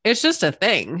judgment, it's just a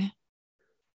thing.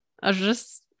 It's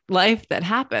just life that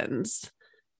happens.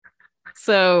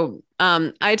 So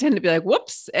I tend to be like,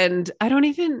 whoops. And I don't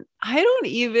even,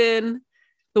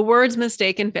 the words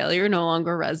mistake and failure no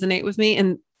longer resonate with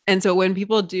me. And so when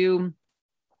people do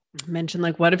mention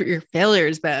like, what have your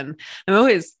failures been? I'm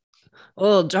always a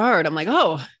little jarred. I'm like,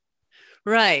 oh,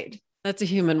 right. That's a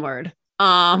human word.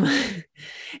 And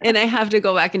I have to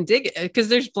go back and dig it, because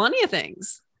there's plenty of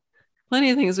things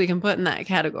we can put in that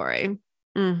category.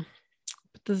 But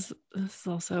this is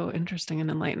also interesting and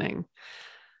enlightening.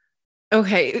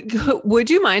 Okay. Would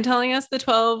you mind telling us the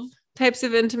 12 types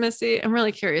of intimacy? I'm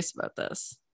really curious about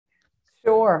this.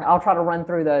 Sure. I'll try to run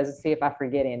through those and see if I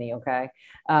forget any. Okay.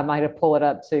 I might have pull it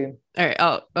up too. All right.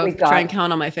 I'll try and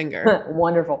count on my finger.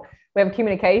 Wonderful. We have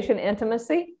communication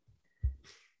intimacy.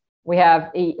 We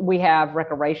have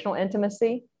recreational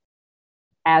intimacy,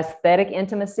 aesthetic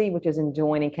intimacy, which is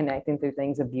enjoying and connecting through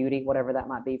things of beauty, whatever that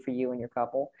might be for you and your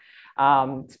couple.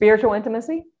 Spiritual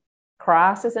intimacy,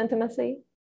 crisis intimacy,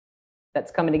 that's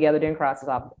coming together during crisis,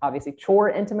 obviously. Chore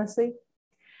intimacy,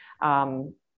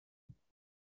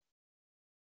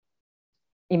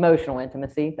 emotional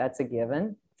intimacy, that's a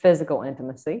given. Physical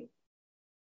intimacy.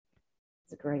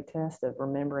 It's a great test of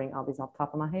remembering all these off the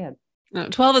top of my head. No,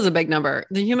 12 is a big number.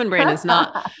 The human brain is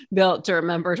not built to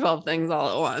remember 12 things all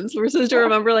at once. We're supposed to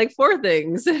remember like 4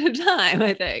 things at a time,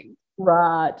 I think.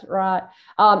 Right.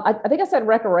 I think I said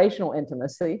recreational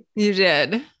intimacy. You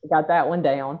did. Got that one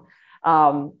down.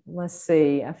 Let's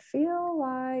see. I feel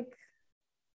like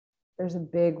there's a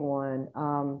big one.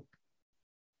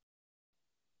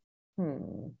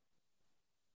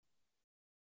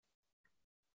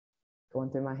 Going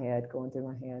through my head.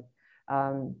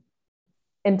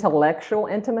 Intellectual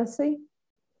intimacy.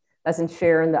 That's in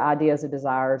sharing the ideas and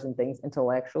desires and things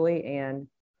intellectually. And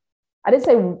I did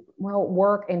say, well,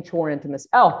 work and chore intimacy.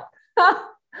 Oh,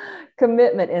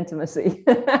 commitment intimacy.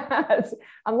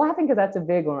 I'm laughing because that's a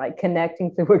big one, right?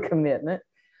 Connecting through a commitment.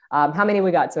 How many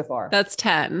we got so far? That's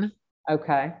 10.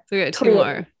 Okay. So we got two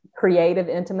more. Creative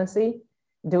intimacy,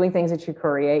 doing things that you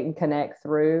create and connect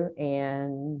through.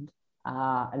 And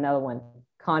another one,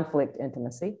 conflict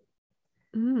intimacy.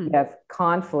 You have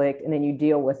conflict and then you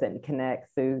deal with it and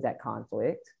connect through that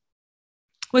conflict.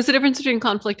 What's the difference between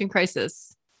conflict and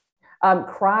crisis?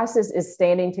 Crisis is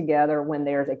standing together when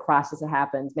there's a crisis that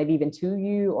happens, maybe even to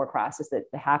you, or crisis that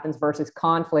happens, versus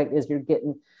conflict is you're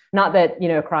getting, not that,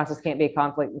 crisis can't be a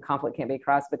conflict and conflict can't be a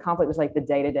crisis, but conflict is like the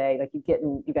day-to-day, like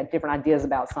you've got different ideas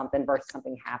about something versus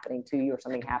something happening to you or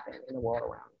something happening in the world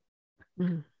around you.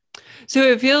 Mm-hmm. So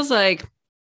it feels like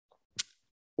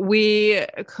we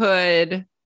could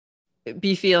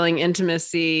be feeling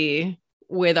intimacy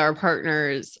with our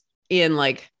partners in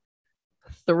like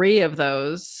 3 of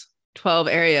those 12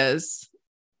 areas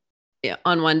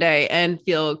on one day and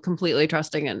feel completely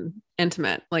trusting and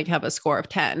intimate, like have a score of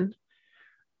 10.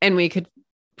 And we could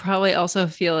probably also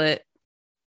feel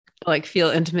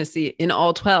intimacy in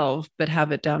all 12, but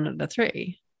have it down at a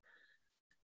 3.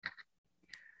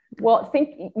 Well,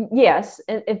 yes.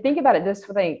 And think about it this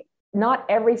way. Not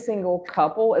every single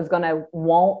couple is going to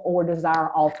want or desire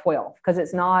all 12, because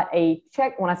it's not a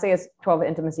check. When I say it's 12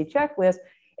 intimacy checklist,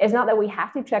 it's not that we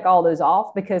have to check all those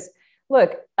off, because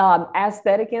look,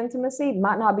 aesthetic intimacy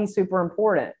might not be super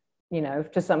important,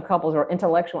 to some couples, or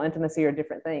intellectual intimacy or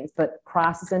different things, but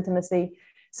crisis intimacy.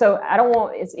 So I don't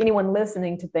want anyone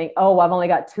listening to think, oh, I've only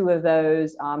got 2 of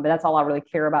those, but that's all I really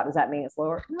care about. Does that mean it's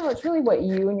lower? No, it's really what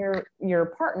you and your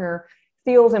partner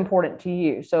feels important to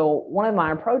you. So one of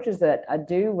my approaches that I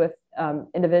do with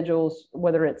individuals,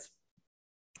 whether it's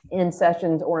in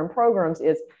sessions or in programs,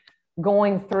 is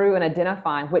going through and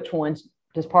identifying which ones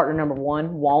does partner number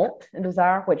 1 want and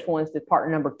desire, which ones does partner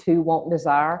number 2 want and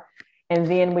desire. And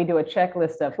then we do a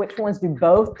checklist of which ones do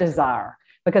both desire,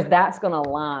 because that's going to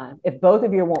align. If both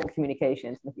of you want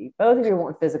communication intimacy, both of you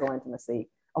want physical intimacy,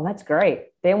 oh, that's great.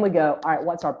 Then we go, all right,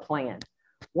 what's our plan?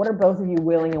 What are both of you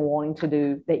willing and wanting to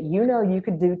do that you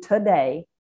could do today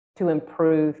to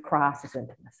improve crisis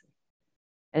intimacy?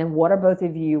 And what are both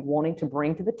of you wanting to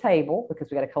bring to the table,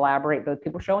 because we got to collaborate, both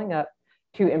people showing up,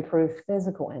 to improve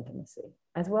physical intimacy,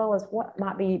 as well as what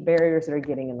might be barriers that are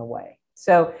getting in the way.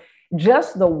 So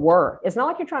just the work. It's not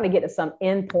like you're trying to get to some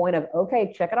end point of,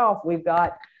 okay, check it off. We've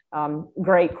got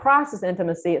great crisis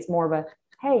intimacy. It's more of a,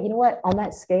 hey, you know what? On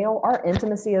that scale, our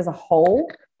intimacy as a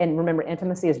whole, and remember,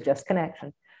 intimacy is just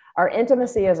connection. Our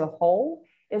intimacy as a whole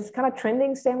is kind of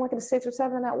trending, staying like at a 6 or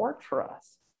 7, and that works for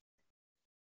us.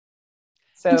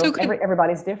 So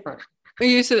everybody's different.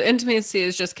 You said intimacy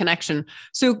is just connection.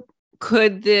 So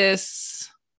could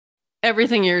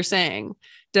everything you're saying,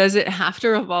 does it have to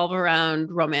revolve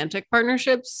around romantic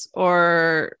partnerships,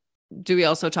 or do we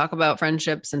also talk about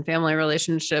friendships and family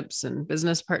relationships and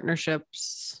business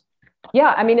partnerships?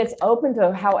 Yeah, I mean, it's open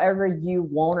to however you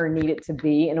want or need it to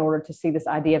be in order to see this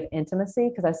idea of intimacy,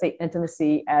 because I say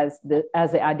intimacy as the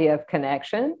idea of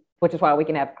connection, which is why we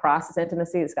can have crisis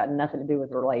intimacy. It's got nothing to do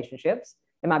with relationships.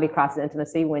 It might be crisis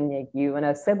intimacy when you and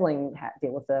a sibling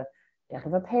deal with the death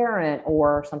of a parent,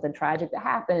 or something tragic that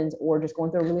happens, or just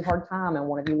going through a really hard time and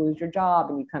one of you lose your job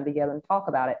and you come together and talk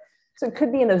about it. So it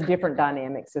could be in those different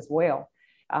dynamics as well.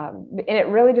 And it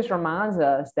really just reminds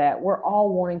us that we're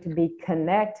all wanting to be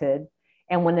connected.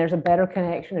 And when there's a better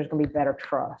connection, there's going to be better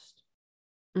trust.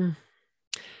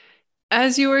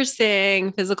 As you were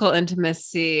saying, physical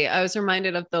intimacy, I was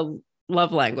reminded of the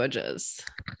love languages.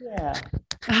 Yeah.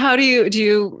 How do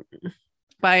you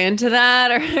buy into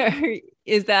that? Or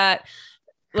is that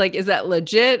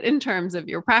legit in terms of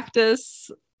your practice?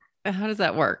 How does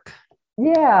that work?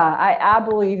 Yeah, I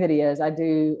believe it is. I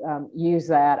do use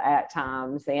that at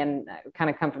times, and kind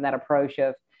of come from that approach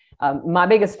of my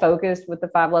biggest focus with the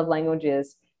 5 love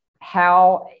languages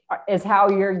is how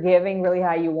you're giving really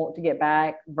how you want to get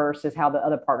back versus how the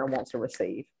other partner wants to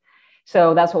receive.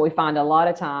 So that's what we find a lot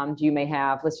of times. You may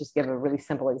have, let's just give a really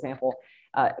simple example,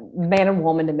 man and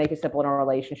woman, to make it simple in a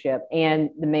relationship,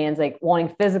 and the man's like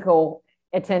wanting physical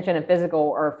attention and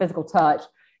physical touch.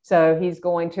 So he's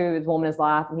going to his woman's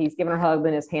life and he's giving her a hug,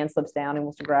 then his hand slips down and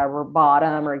wants to grab her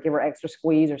bottom or give her extra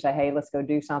squeeze or say, hey, let's go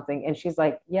do something. And she's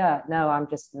like, yeah, no, I'm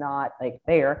just not like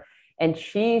there. And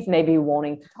she's maybe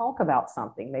wanting to talk about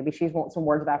something. Maybe she's wanting some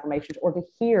words of affirmation or to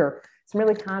hear some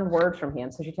really kind words from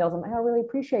him. So she tells him, hey, I really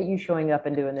appreciate you showing up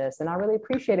and doing this. And I really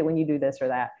appreciate it when you do this or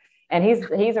that. And he's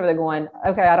over there going,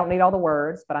 okay, I don't need all the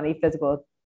words, but I need physical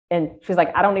And she's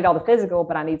like, I don't need all the physical,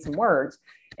 but I need some words.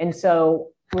 And so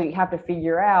we have to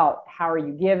figure out, how are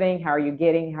you giving? How are you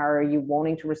getting? How are you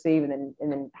wanting to receive? And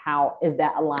then how is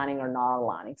that aligning or not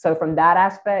aligning? So from that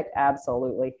aspect,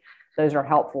 absolutely, those are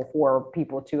helpful for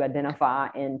people to identify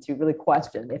and to really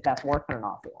question if that's working or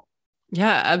not for them.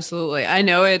 Yeah, absolutely. I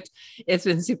know it's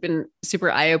been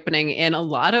super eye-opening in a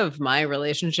lot of my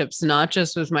relationships, not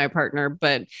just with my partner,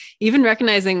 but even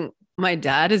recognizing my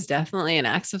dad is definitely an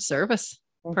acts of service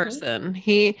person.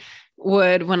 He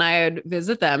would, when I would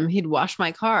visit them, he'd wash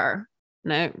my car.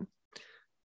 And I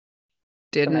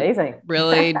didn't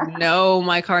really know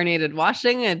my car needed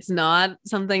washing. It's not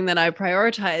something that I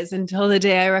prioritize until the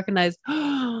day I recognized,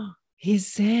 oh,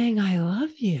 he's saying, I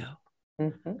love you.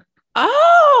 Mm-hmm.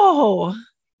 Oh,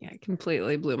 yeah, it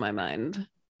completely blew my mind.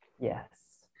 Yes.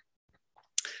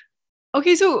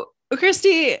 Okay, so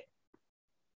Kristie,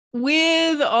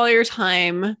 with all your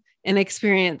time and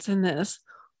experience in this,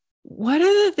 what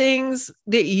are the things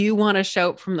that you want to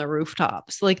shout from the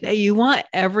rooftops? Like that you want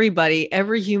everybody,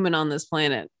 every human on this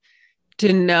planet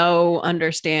to know,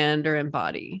 understand, or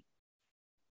embody?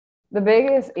 The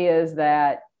biggest is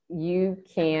that you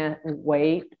can't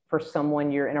wait for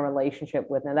someone you're in a relationship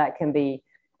with. Now that can be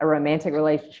a romantic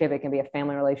relationship. It can be a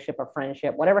family relationship, a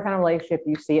friendship, whatever kind of relationship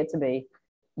you see it to be.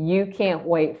 You can't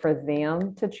wait for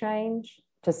them to change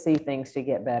to see things to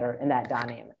get better in that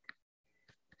dynamic.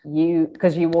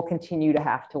 Because you will continue to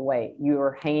have to wait.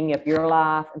 You're hanging up your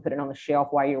life and put it on the shelf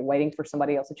while you're waiting for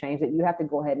somebody else to change it. You have to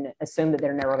go ahead and assume that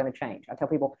they're never going to change. I tell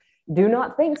people, do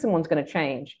not think someone's going to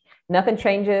change. Nothing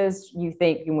changes. You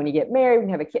think when you get married, when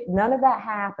you have a kid, none of that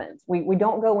happens. We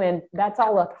don't go in. That's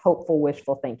all like hopeful,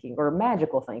 wishful thinking or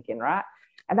magical thinking, right?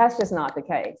 And that's just not the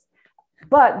case.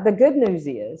 But the good news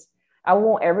is, I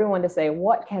want everyone to say,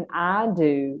 what can I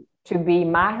do to be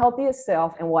my healthiest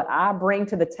self and what I bring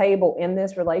to the table in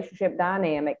this relationship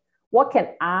dynamic? What can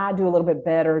I do a little bit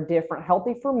better, different,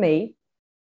 healthy for me?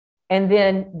 And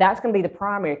then that's going to be the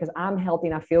primary, because I'm healthy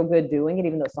and I feel good doing it,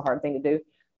 even though it's a hard thing to do.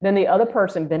 Then the other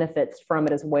person benefits from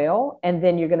it as well. And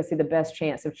then you're going to see the best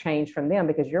chance of change from them,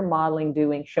 because you're modeling,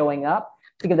 doing, showing up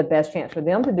to give the best chance for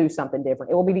them to do something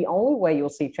different. It will be the only way you'll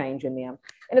see change in them.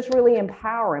 And it's really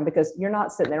empowering, because you're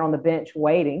not sitting there on the bench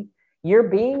waiting. You're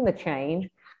being the change.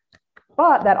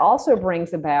 But that also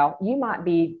brings about, you might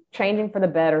be changing for the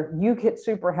better. You get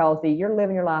super healthy. You're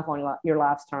living your life on your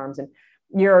life's terms. And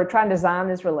you're trying to design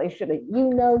this relationship that you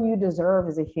know you deserve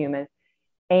as a human.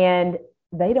 And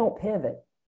they don't pivot.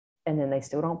 And then they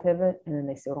still don't pivot. And then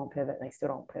they still don't pivot. And they still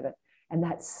don't pivot. And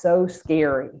that's so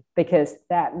scary, because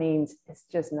that means it's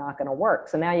just not going to work.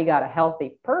 So now you got a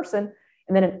healthy person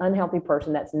and then an unhealthy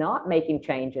person that's not making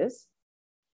changes.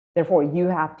 Therefore, you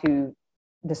have to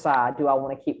decide, do I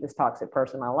want to keep this toxic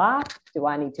person in my life? Do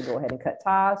I need to go ahead and cut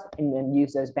ties and then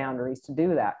use those boundaries to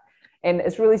do that? And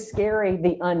it's really scary,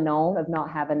 the unknown of not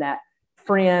having that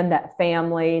friend, that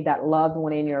family, that loved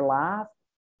one in your life.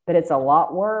 But it's a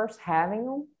lot worse having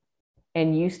them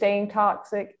and you staying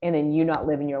toxic and then you not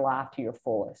living your life to your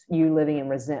fullest. You living in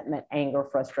resentment, anger,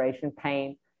 frustration,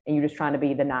 pain, and you're just trying to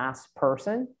be the nice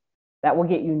person. That will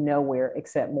get you nowhere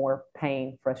except more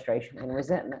pain, frustration, and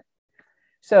resentment.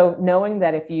 So knowing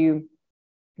that if you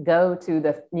go to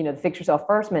the fix yourself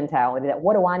first mentality, that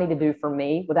what do I need to do for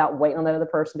me without waiting on the other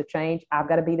person to change? I've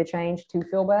got to be the change to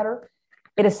feel better.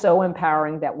 It is so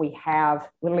empowering that we have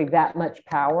literally that much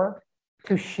power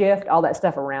to shift all that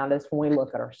stuff around us when we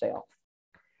look at ourselves.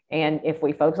 And if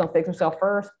we focus on fixing ourselves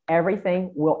first,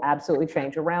 everything will absolutely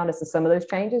change around us. And some of those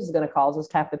changes is going to cause us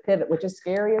to have to pivot, which is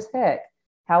scary as heck.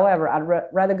 However, I'd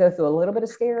rather go through a little bit of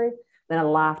scary than a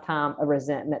lifetime of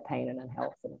resentment, pain, and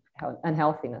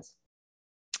unhealthiness.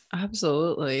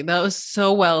 Absolutely. That was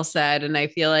so well said. And I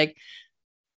feel like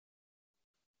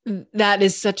that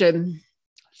is such a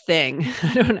thing.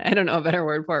 I don't know a better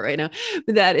word for it right now,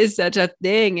 but that is such a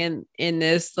thing in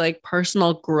this like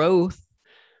personal growth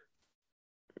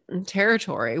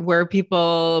territory where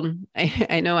people,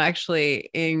 I know actually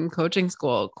in coaching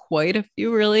school, quite a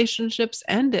few relationships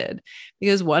ended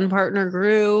because one partner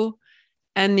grew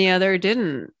and the other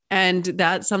didn't. And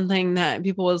that's something that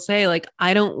people will say, like,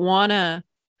 I don't want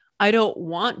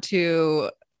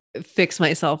to fix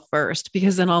myself first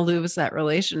because then I'll lose that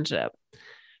relationship.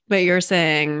 But it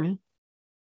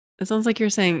sounds like you're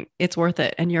saying it's worth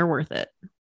it and you're worth it.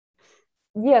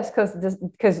 Yes, because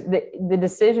the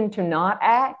decision to not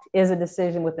act is a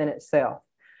decision within itself.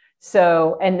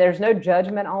 So, and there's no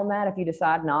judgment on that if you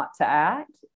decide not to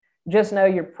act. Just know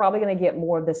you're probably going to get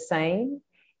more of the same.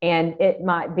 And it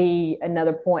might be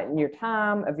another point in your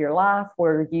time of your life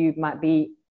where you might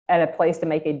be at a place to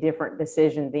make a different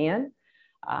decision then.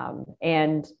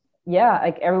 And yeah,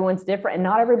 like everyone's different and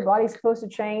not everybody's supposed to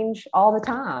change all the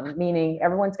time, meaning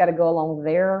everyone's got to go along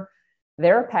their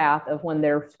path of when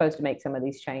they're supposed to make some of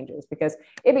these changes, because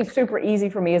it'd be super easy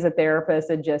for me as a therapist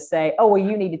to just say, oh, well,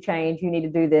 you need to change, you need to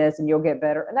do this and you'll get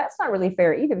better. And that's not really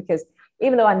fair either, because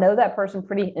even though I know that person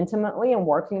pretty intimately and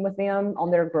working with them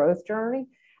on their growth journey,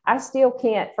 I still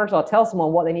can't, first of all, tell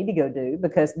someone what they need to go do,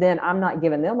 because then I'm not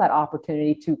giving them that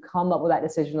opportunity to come up with that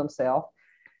decision themselves.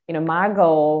 My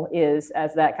goal is,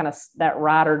 as that kind of that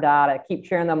ride or die, to keep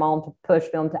cheering them on, to push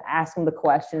them, to ask them the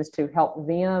questions, to help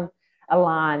them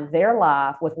align their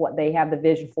life with what they have the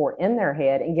vision for in their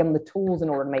head and give them the tools in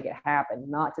order to make it happen,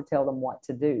 not to tell them what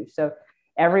to do. So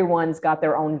everyone's got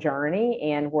their own journey,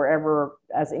 and wherever,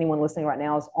 as anyone listening right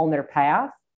now is on their path,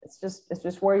 it's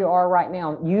just where you are right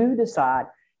now. You decide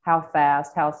how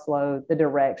fast, how slow, the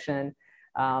direction,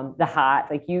 the height.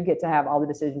 Like, you get to have all the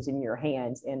decisions in your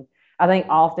hands. And I think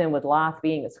often with life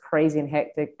being as crazy and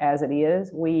hectic as it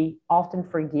is, we often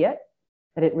forget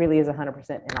that it really is 100%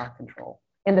 in our control,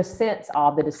 in the sense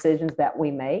of the decisions that we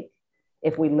make,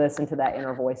 if we listen to that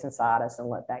inner voice inside us and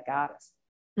let that guide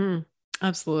us.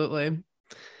 Absolutely.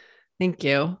 Thank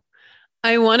you.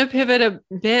 I want to pivot a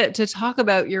bit to talk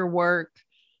about your work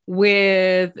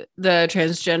with the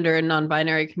transgender and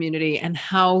non-binary community and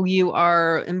how you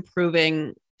are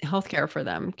improving healthcare for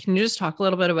them. Can you just talk a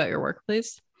little bit about your work,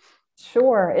 please?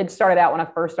 Sure. It started out when I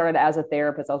first started as a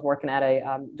therapist. I was working at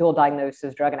a dual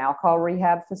diagnosis drug and alcohol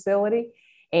rehab facility.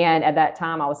 And at that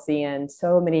time, I was seeing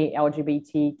so many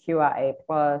LGBTQIA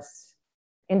plus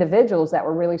individuals that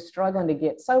were really struggling to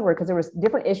get sober, because there was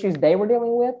different issues they were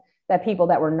dealing with that people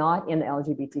that were not in the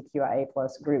LGBTQIA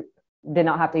plus group did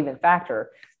not have to even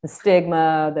factor. The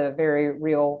stigma, the very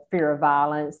real fear of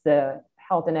violence, the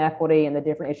health inequity, and the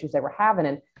different issues they were having.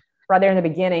 And right there in the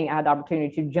beginning, I had the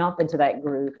opportunity to jump into that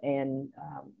group and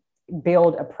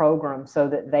build a program so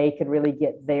that they could really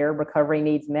get their recovery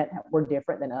needs met that were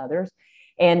different than others.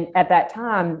 And at that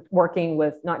time, working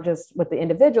with not just with the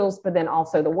individuals, but then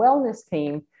also the wellness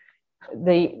team,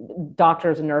 the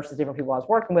doctors and nurses, different people I was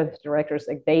working with, directors,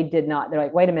 like they're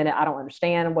like, wait a minute, I don't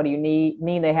understand. What do you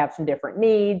mean they have some different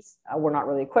needs? We're not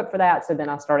really equipped for that. So then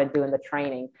I started doing the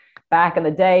training. Back in the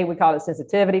day, we called it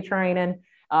sensitivity training.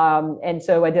 And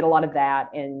so I did a lot of that.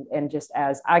 And just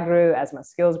as I grew, as my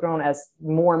skills grown, as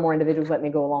more and more individuals let me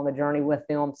go along the journey with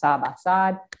them side by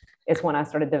side, it's when I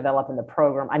started developing the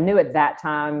program. I knew at that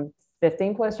time,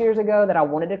 15 plus years ago, that I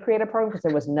wanted to create a program because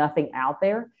there was nothing out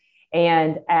there.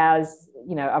 And as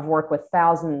you know, I've worked with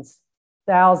thousands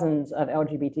of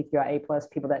LGBTQIA plus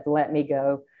people that let me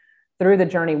go through the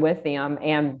journey with them.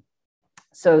 And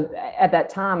so at that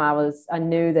time, I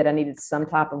knew that I needed some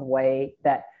type of way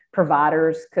that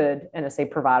providers could, and I say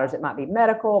providers, it might be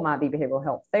medical, it might be behavioral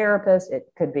health therapists,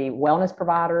 it could be wellness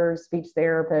providers, speech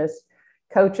therapists,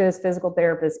 coaches, physical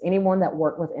therapists, anyone that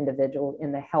worked with individuals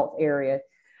in the health area,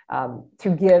 to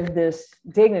give this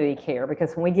dignity care.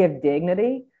 Because when we give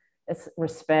dignity, it's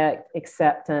respect,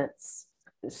 acceptance,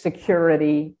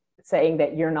 security, saying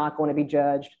that you're not going to be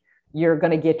judged, you're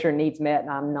going to get your needs met,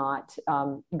 and I'm not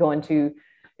going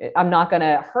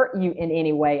to hurt you in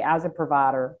any way as a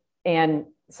provider. And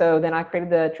so then I created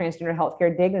the Transgender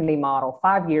Healthcare Dignity Model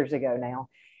 5 years ago now.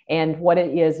 And what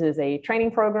it is a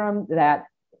training program that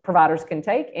providers can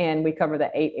take. And we cover the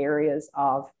 8 areas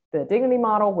of the dignity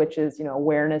model, which is,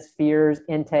 awareness, fears,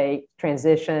 intake,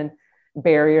 transition,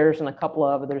 barriers, and a couple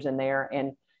of others in there.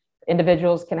 And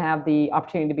individuals can have the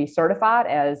opportunity to be certified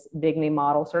as dignity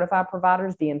model certified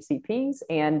providers, DMCPs.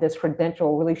 And this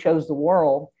credential really shows the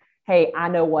world, hey, I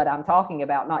know what I'm talking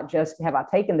about. Not just have I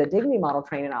taken the dignity model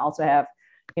training, I also have,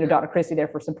 Dr. Kristie there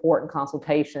for support and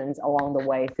consultations along the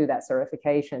way through that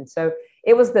certification. So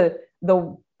it was the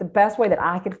best way that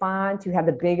I could find to have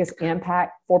the biggest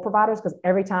impact for providers, because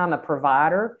every time a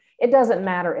provider, it doesn't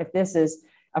matter if this is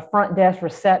a front desk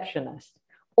receptionist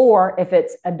or if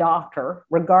it's a doctor,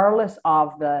 regardless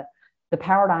of the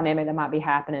power dynamic that might be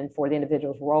happening for the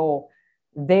individual's role,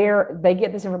 they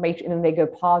get this information and they go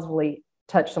positively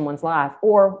touch someone's life.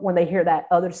 Or when they hear that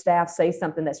other staff say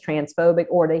something that's transphobic,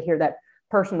 or they hear that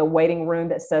person in the waiting room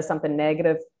that says something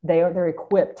negative, they're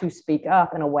equipped to speak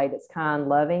up in a way that's kind,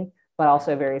 loving, but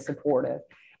also very supportive.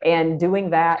 And doing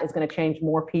that is going to change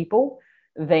more people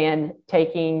than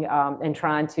taking and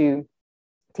trying to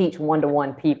teach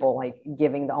one-to-one people, like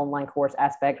giving the online course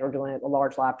aspect or doing a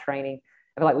large live training.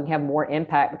 I feel like we can have more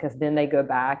impact, because then they go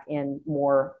back and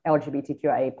more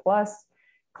LGBTQIA plus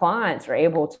clients are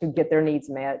able to get their needs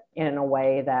met in a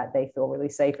way that they feel really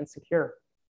safe and secure.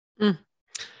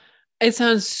 It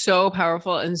sounds so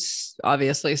powerful and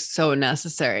obviously so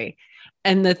necessary.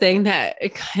 And the thing that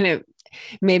it kind of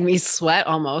made me sweat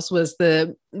almost was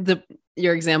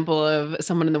your example of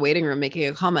someone in the waiting room making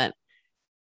a comment.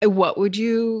 What would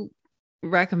you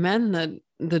recommend that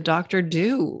the doctor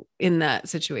do in that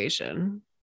situation?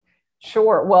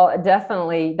 Sure. Well,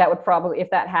 definitely that would probably,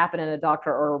 if that happened and a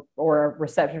doctor or a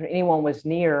receptionist or anyone was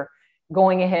near,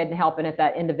 going ahead and helping if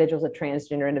that individual is a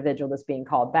transgender individual that's being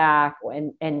called back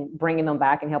and bringing them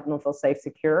back and helping them feel safe,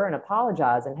 secure, and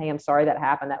apologize. And hey, I'm sorry that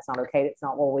happened. That's not okay. It's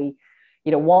not what we,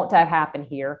 want to have happen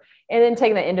here. And then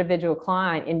taking that individual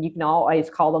client, and you can always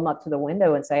call them up to the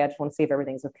window and say, I just want to see if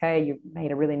everything's okay. You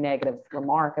made a really negative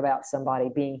remark about somebody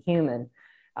being human.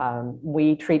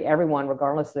 We treat everyone,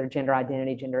 regardless of their gender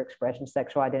identity, gender expression,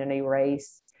 sexual identity,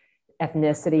 race,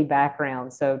 ethnicity,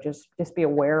 background. So just be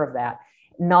aware of that.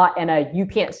 Not in a you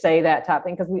can't say that type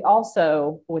thing, because we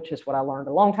also, which is what I learned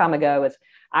a long time ago, is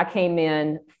I came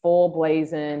in full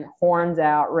blazing, horns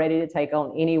out, ready to take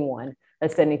on anyone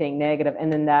that said anything negative.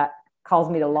 And then that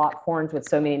caused me to lock horns with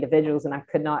so many individuals, and I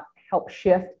could not help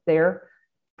shift their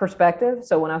perspective.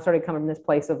 So when I started coming from this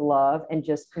place of love and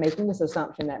just making this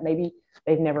assumption that maybe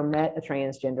they've never met a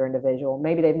transgender individual,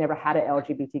 maybe they've never had an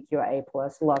LGBTQIA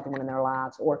plus loved one in their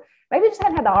lives, or maybe just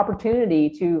hadn't had the opportunity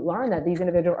to learn that these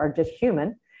individuals are just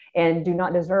human and do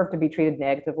not deserve to be treated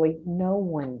negatively. No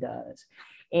one does.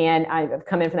 And I've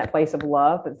come in from that place of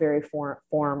love, but very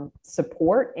form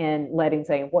support and letting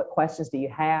say, what questions do you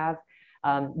have?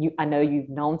 I know you've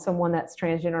known someone that's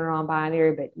transgender or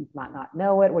non-binary, but you might not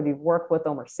know it, whether you've worked with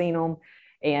them or seen them,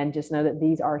 and just know that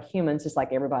these are humans just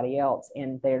like everybody else,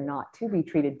 and they're not to be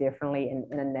treated differently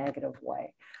in a negative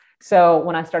way. So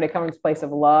when I started coming to this place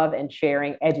of love and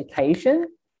sharing education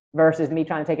versus me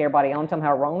trying to take everybody on, tell them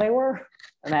how wrong they were,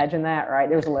 imagine that, right?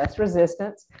 There's less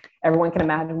resistance. Everyone can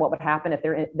imagine what would happen if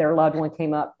their loved one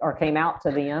came out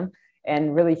to them,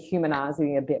 and really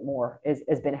humanizing a bit more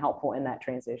has been helpful in that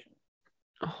transition.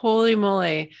 Holy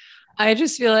moly. I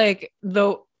just feel like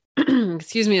though,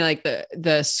 excuse me, like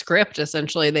the script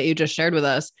essentially that you just shared with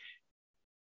us.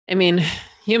 I mean,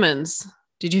 humans,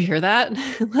 did you hear that?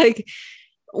 Like,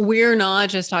 we're not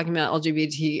just talking about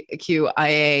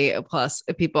LGBTQIA plus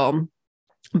people.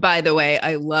 By the way,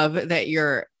 I love that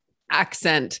your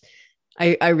accent,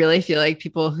 I really feel like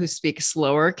people who speak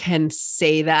slower can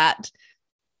say that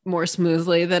more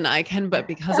smoothly than I can, but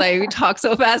because I talk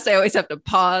so fast, I always have to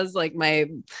pause. Like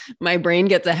my brain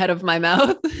gets ahead of my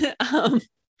mouth.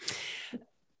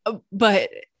 But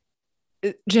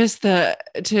just to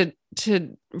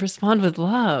respond with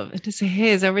love and to say,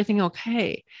 hey, is everything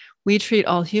okay? We treat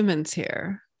all humans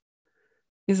here.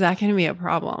 Is that going to be a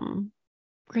problem?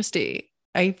 Kristie,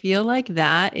 I feel like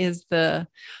those are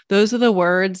the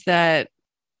words that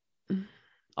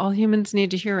all humans need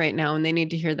to hear right now. And they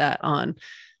need to hear that on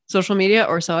social media,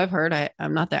 or so I've heard.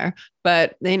 I'm not there,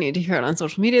 but they need to hear it on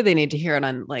social media. They need to hear it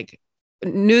on like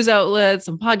news outlets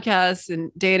and podcasts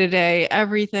and day-to-day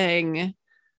everything.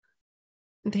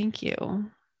 Thank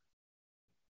you.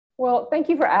 Well, thank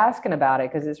you for asking about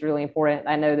it, because it's really important.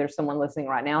 I know there's someone listening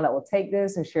right now that will take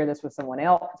this and share this with someone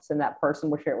else, and that person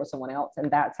will share it with someone else. And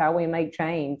that's how we make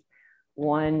change,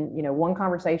 one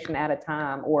conversation at a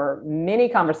time, or many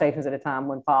conversations at a time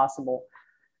when possible.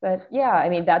 But yeah, I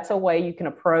mean, that's a way you can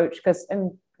approach,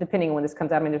 and depending on when this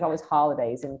comes out, I mean, there's always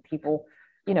holidays, and people,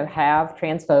 have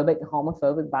transphobic,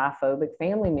 homophobic, biphobic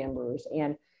family members.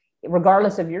 And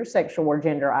regardless of your sexual or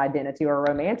gender identity or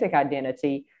romantic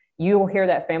identity, you will hear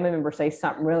that family member say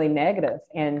something really negative.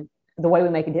 And the way we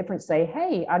make a difference, say,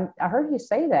 hey, I heard you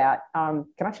say that. Can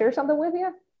I share something with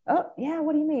you? Oh, yeah.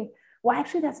 What do you mean? Well,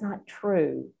 actually, that's not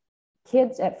true.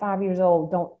 Kids at 5 years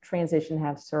old don't transition,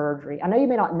 have surgery. I know you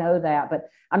may not know that, but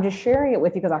I'm just sharing it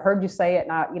with you because I heard you say it.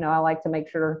 And I like to make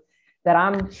sure that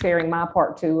I'm sharing my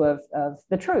part too of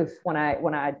the truth. When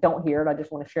I don't hear it, I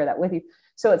just want to share that with you.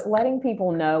 So it's letting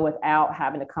people know without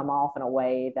having to come off in a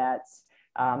way that's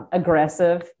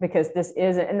aggressive, because this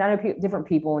isn't, and I know different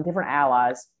people and different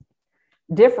allies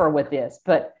differ with this,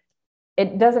 but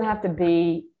it doesn't have to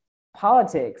be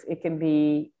politics. It can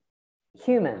be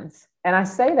humans. And I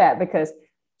say that because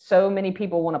so many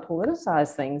people want to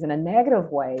politicize things in a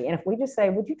negative way. And if we just say,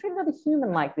 would you treat another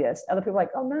human like this? Other people are like,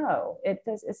 oh no,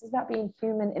 this is about being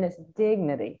human and its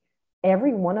dignity.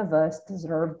 Every one of us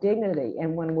deserve dignity.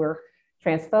 And when we're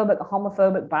transphobic,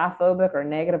 homophobic, biphobic, or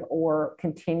negative, or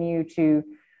continue to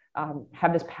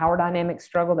have this power dynamic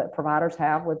struggle that providers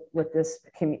have with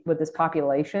this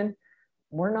population,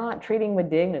 we're not treating with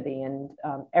dignity. And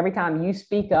every time you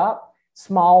speak up,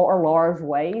 small or large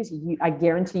ways, I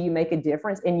guarantee you make a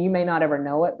difference. And you may not ever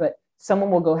know it, but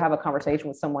someone will go have a conversation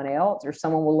with someone else, or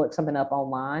someone will look something up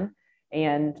online,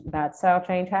 and that's how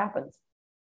change happens.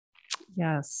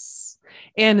 Yes.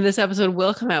 And this episode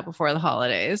will come out before the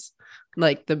holidays,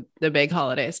 like the big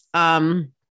holidays.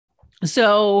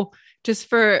 So just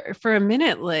for a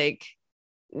minute, like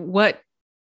what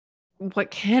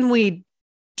can we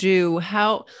do?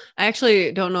 How, I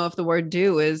actually don't know if the word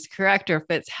do is correct or if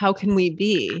it's how can we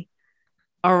be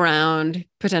around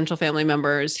potential family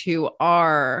members who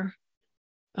are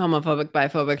homophobic,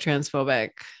 biphobic,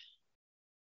 transphobic.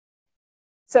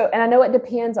 So, and I know it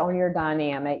depends on your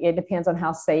dynamic. It depends on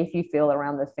how safe you feel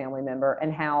around this family member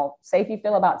and how safe you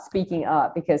feel about speaking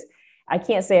up, because I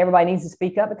can't say everybody needs to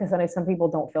speak up, because I know some people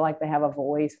don't feel like they have a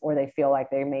voice, or they feel like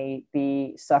they may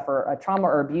suffer a trauma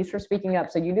or abuse for speaking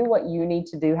up. So you do what you need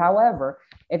to do. However,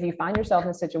 if you find yourself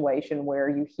in a situation where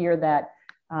you hear that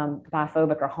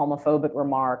biphobic or homophobic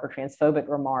remark or transphobic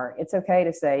remark, it's okay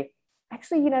to say,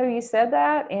 actually, you said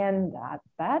that, and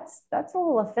that's a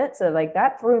little offensive. Like,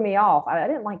 that threw me off. I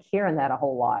didn't like hearing that a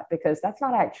whole lot, because that's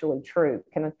not actually true.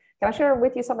 Can I share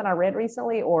with you something I read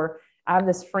recently? Or I have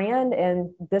this friend, and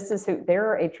this is who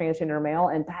they're a transgender male,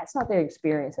 and that's not their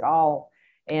experience at all.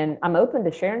 And I'm open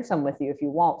to sharing some with you if you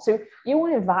want. So you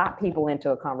want to invite people into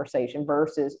a conversation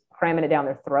versus cramming it down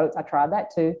their throats. I tried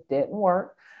that too, didn't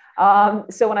work.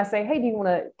 So when I say, hey,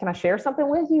 can I share something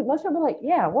with you? Most people are like,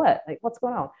 yeah, what? Like, what's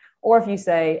going on? Or if you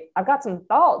say, I've got some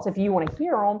thoughts, if you want to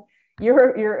hear them,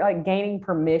 you're like gaining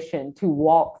permission to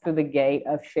walk through the gate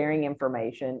of sharing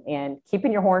information and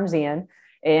keeping your horns in,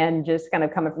 and just kind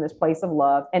of coming from this place of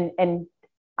love. And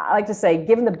I like to say,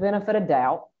 given the benefit of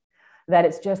doubt, that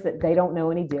it's just that they don't know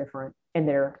any different, and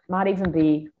there might even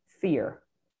be fear.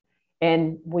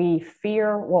 And we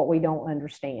fear what we don't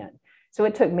understand. So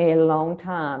it took me a long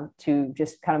time to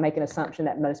just kind of make an assumption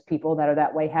that most people that are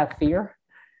that way have fear.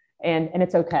 And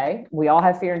it's okay. We all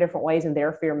have fear in different ways, and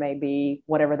their fear may be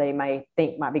whatever they may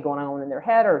think might be going on in their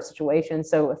head or a situation.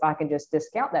 So if I can just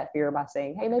discount that fear by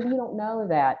saying, hey, maybe you don't know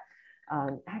that.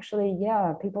 Actually,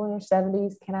 yeah, people in their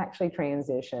 70s can actually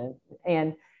transition,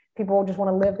 and people just want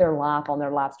to live their life on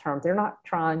their life's terms. They're not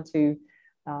trying to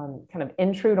kind of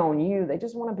intrude on you. They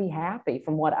just want to be happy,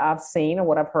 from what I've seen or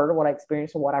what I've heard or what I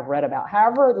experienced or what I've read about.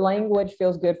 However language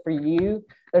feels good for you,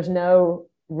 there's no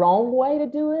wrong way to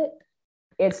do it.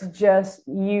 It's just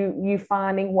you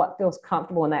finding what feels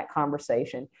comfortable in that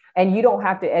conversation. And you don't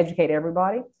have to educate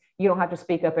everybody. You don't have to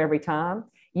speak up every time.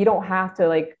 You don't have to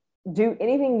like do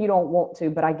anything you don't want to,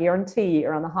 but I guarantee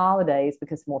around the holidays,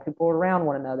 because more people are around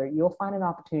one another, you'll find an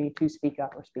opportunity to speak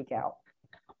up or speak out.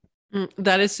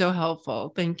 That is so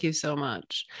helpful. Thank you so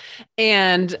much.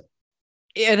 And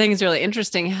I think it's really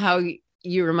interesting how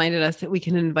you reminded us that we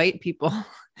can invite people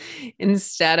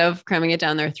instead of cramming it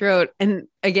down their throat. And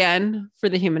again, for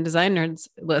the human design nerds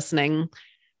listening,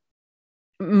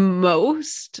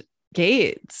 most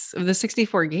gates of the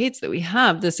 64 gates that we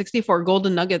have, the 64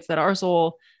 golden nuggets that our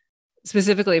soul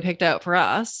specifically picked out for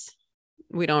us,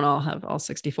 we don't all have all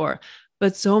 64,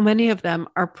 but so many of them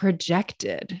are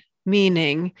projected,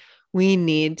 meaning we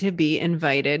need to be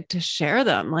invited to share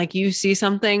them. Like, you see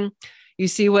something, you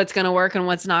see what's going to work and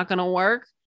what's not going to work.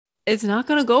 It's not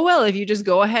going to go well if you just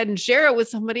go ahead and share it with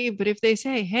somebody. But if they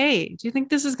say, hey, do you think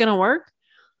this is going to work?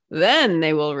 Then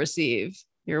they will receive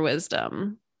your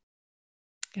wisdom.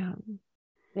 Yeah.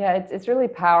 Yeah, it's really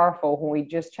powerful when we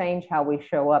just change how we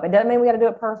show up. It doesn't mean we got to do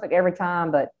it perfect every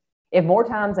time, but if more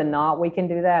times than not we can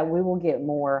do that, we will get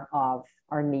more of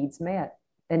our needs met.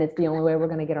 And it's the only way we're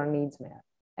going to get our needs met.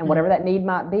 And whatever that need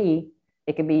might be,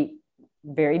 it could be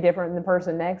very different than the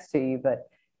person next to you. But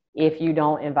if you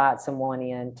don't invite someone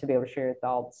in to be able to share your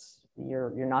thoughts,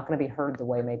 you're not going to be heard the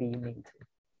way maybe you need to.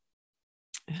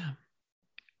 Yeah.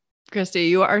 Kristie,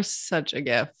 you are such a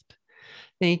gift.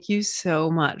 Thank you so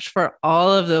much for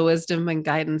all of the wisdom and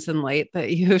guidance and light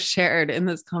that you have shared in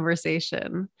this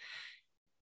conversation.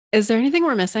 Is there anything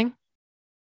we're missing?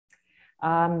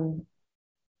 No,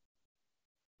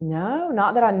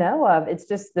 not that I know of. It's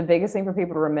just the biggest thing for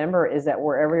people to remember is that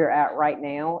wherever you're at right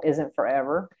now isn't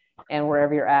forever. And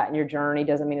wherever you're at in your journey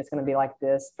doesn't mean it's going to be like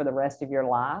this for the rest of your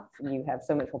life. You have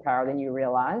so much more power than you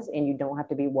realize, and you don't have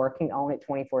to be working on it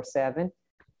 24/7.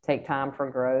 Take time for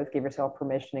growth. Give yourself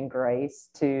permission and grace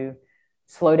to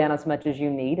slow down as much as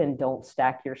you need, and don't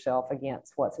stack yourself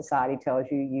against what society tells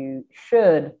you you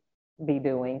should be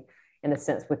doing, in a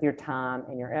sense, with your time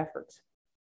and your efforts.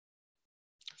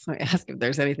 So I ask if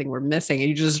there's anything we're missing, and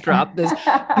you just dropped this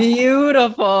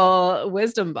beautiful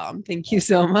wisdom bomb. Thank you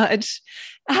so much.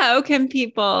 How can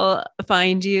people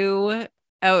find you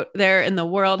out there in the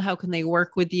world? How can they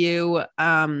work with you?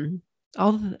 All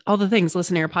the things.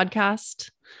 Listen to your podcast.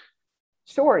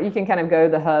 Sure. You can kind of go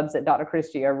to the hubs at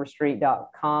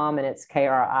drkristieoverstreet.com, and it's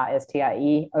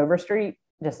Kristie Overstreet,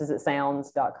 just as it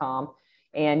sounds.com.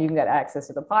 And you can get access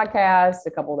to the podcast,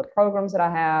 a couple of the programs that I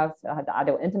have, the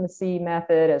ideal intimacy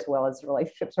method, as well as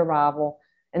relationship survival,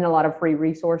 and a lot of free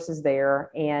resources there.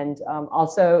 And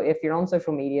also, if you're on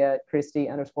social media,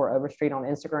 Kristie_Overstreet on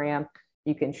Instagram,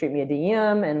 you can shoot me a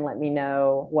DM and let me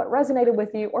know what resonated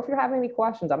with you. Or if you're having any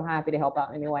questions, I'm happy to help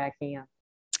out in any way I can.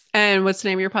 And what's the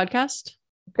name of your podcast?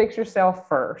 Fix Yourself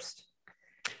First.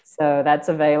 So that's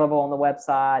available on the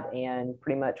website and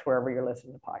pretty much wherever you're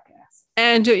listening to podcasts.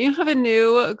 And don't you have a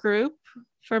new group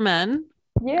for men?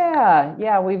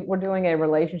 Yeah. We're doing a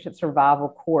relationship survival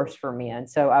course for men.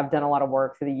 So I've done a lot of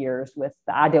work through the years with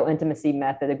the ideal intimacy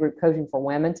method, a group coaching for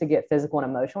women to get physical and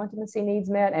emotional intimacy needs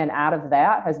met. And out of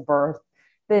that has birthed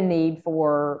the need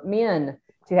for men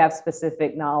to have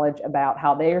specific knowledge about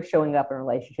how they are showing up in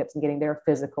relationships and getting their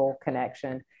physical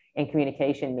connection and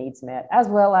communication needs met, as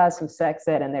well as some sex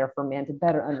ed in there for men to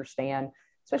better understand,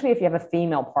 especially if you have a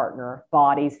female partner,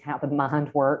 bodies, how the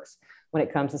mind works when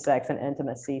it comes to sex and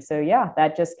intimacy. So yeah,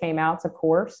 that just came out. It's a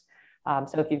course.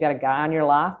 So if you've got a guy in your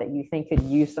life that you think could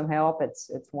use some help,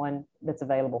 it's one that's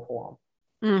available for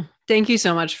them. Thank you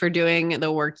so much for doing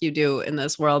the work you do in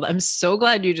this world. I'm so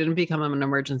glad you didn't become an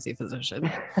emergency physician.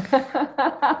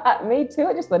 Me too.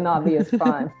 It just would not be as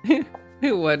fun.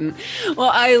 It wouldn't.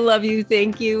 Well, I love you.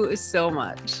 Thank you so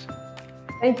much.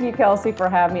 Thank you, Kelsey, for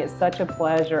having me. It's such a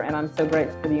pleasure. And I'm so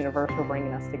grateful for the universe for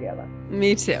bringing us together.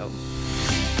 Me too.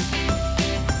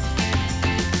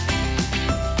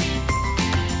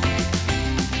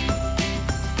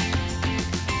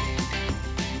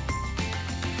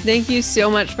 Thank you so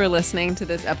much for listening to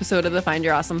this episode of the Find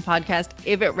Your Awesome podcast.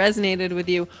 If it resonated with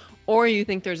you, or you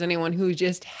think there's anyone who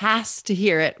just has to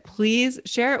hear it, please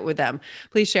share it with them.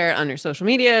 Please share it on your social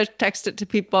media, text it to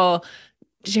people,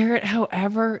 share it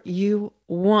however you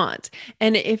want.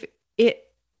 And if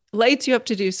it lights you up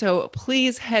to do so,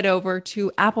 please head over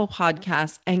to Apple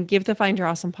Podcasts and give the Find Your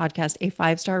Awesome podcast a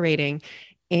 5-star rating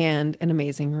and an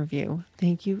amazing review.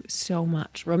 Thank you so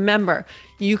much. Remember,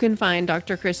 you can find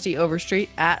Dr. Kristie Overstreet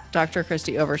at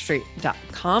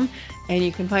drkristieoverstreet.com, and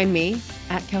you can find me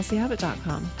at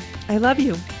kelseyabbott.com. I love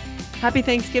you. Happy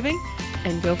Thanksgiving,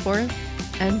 and go forth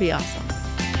and be awesome.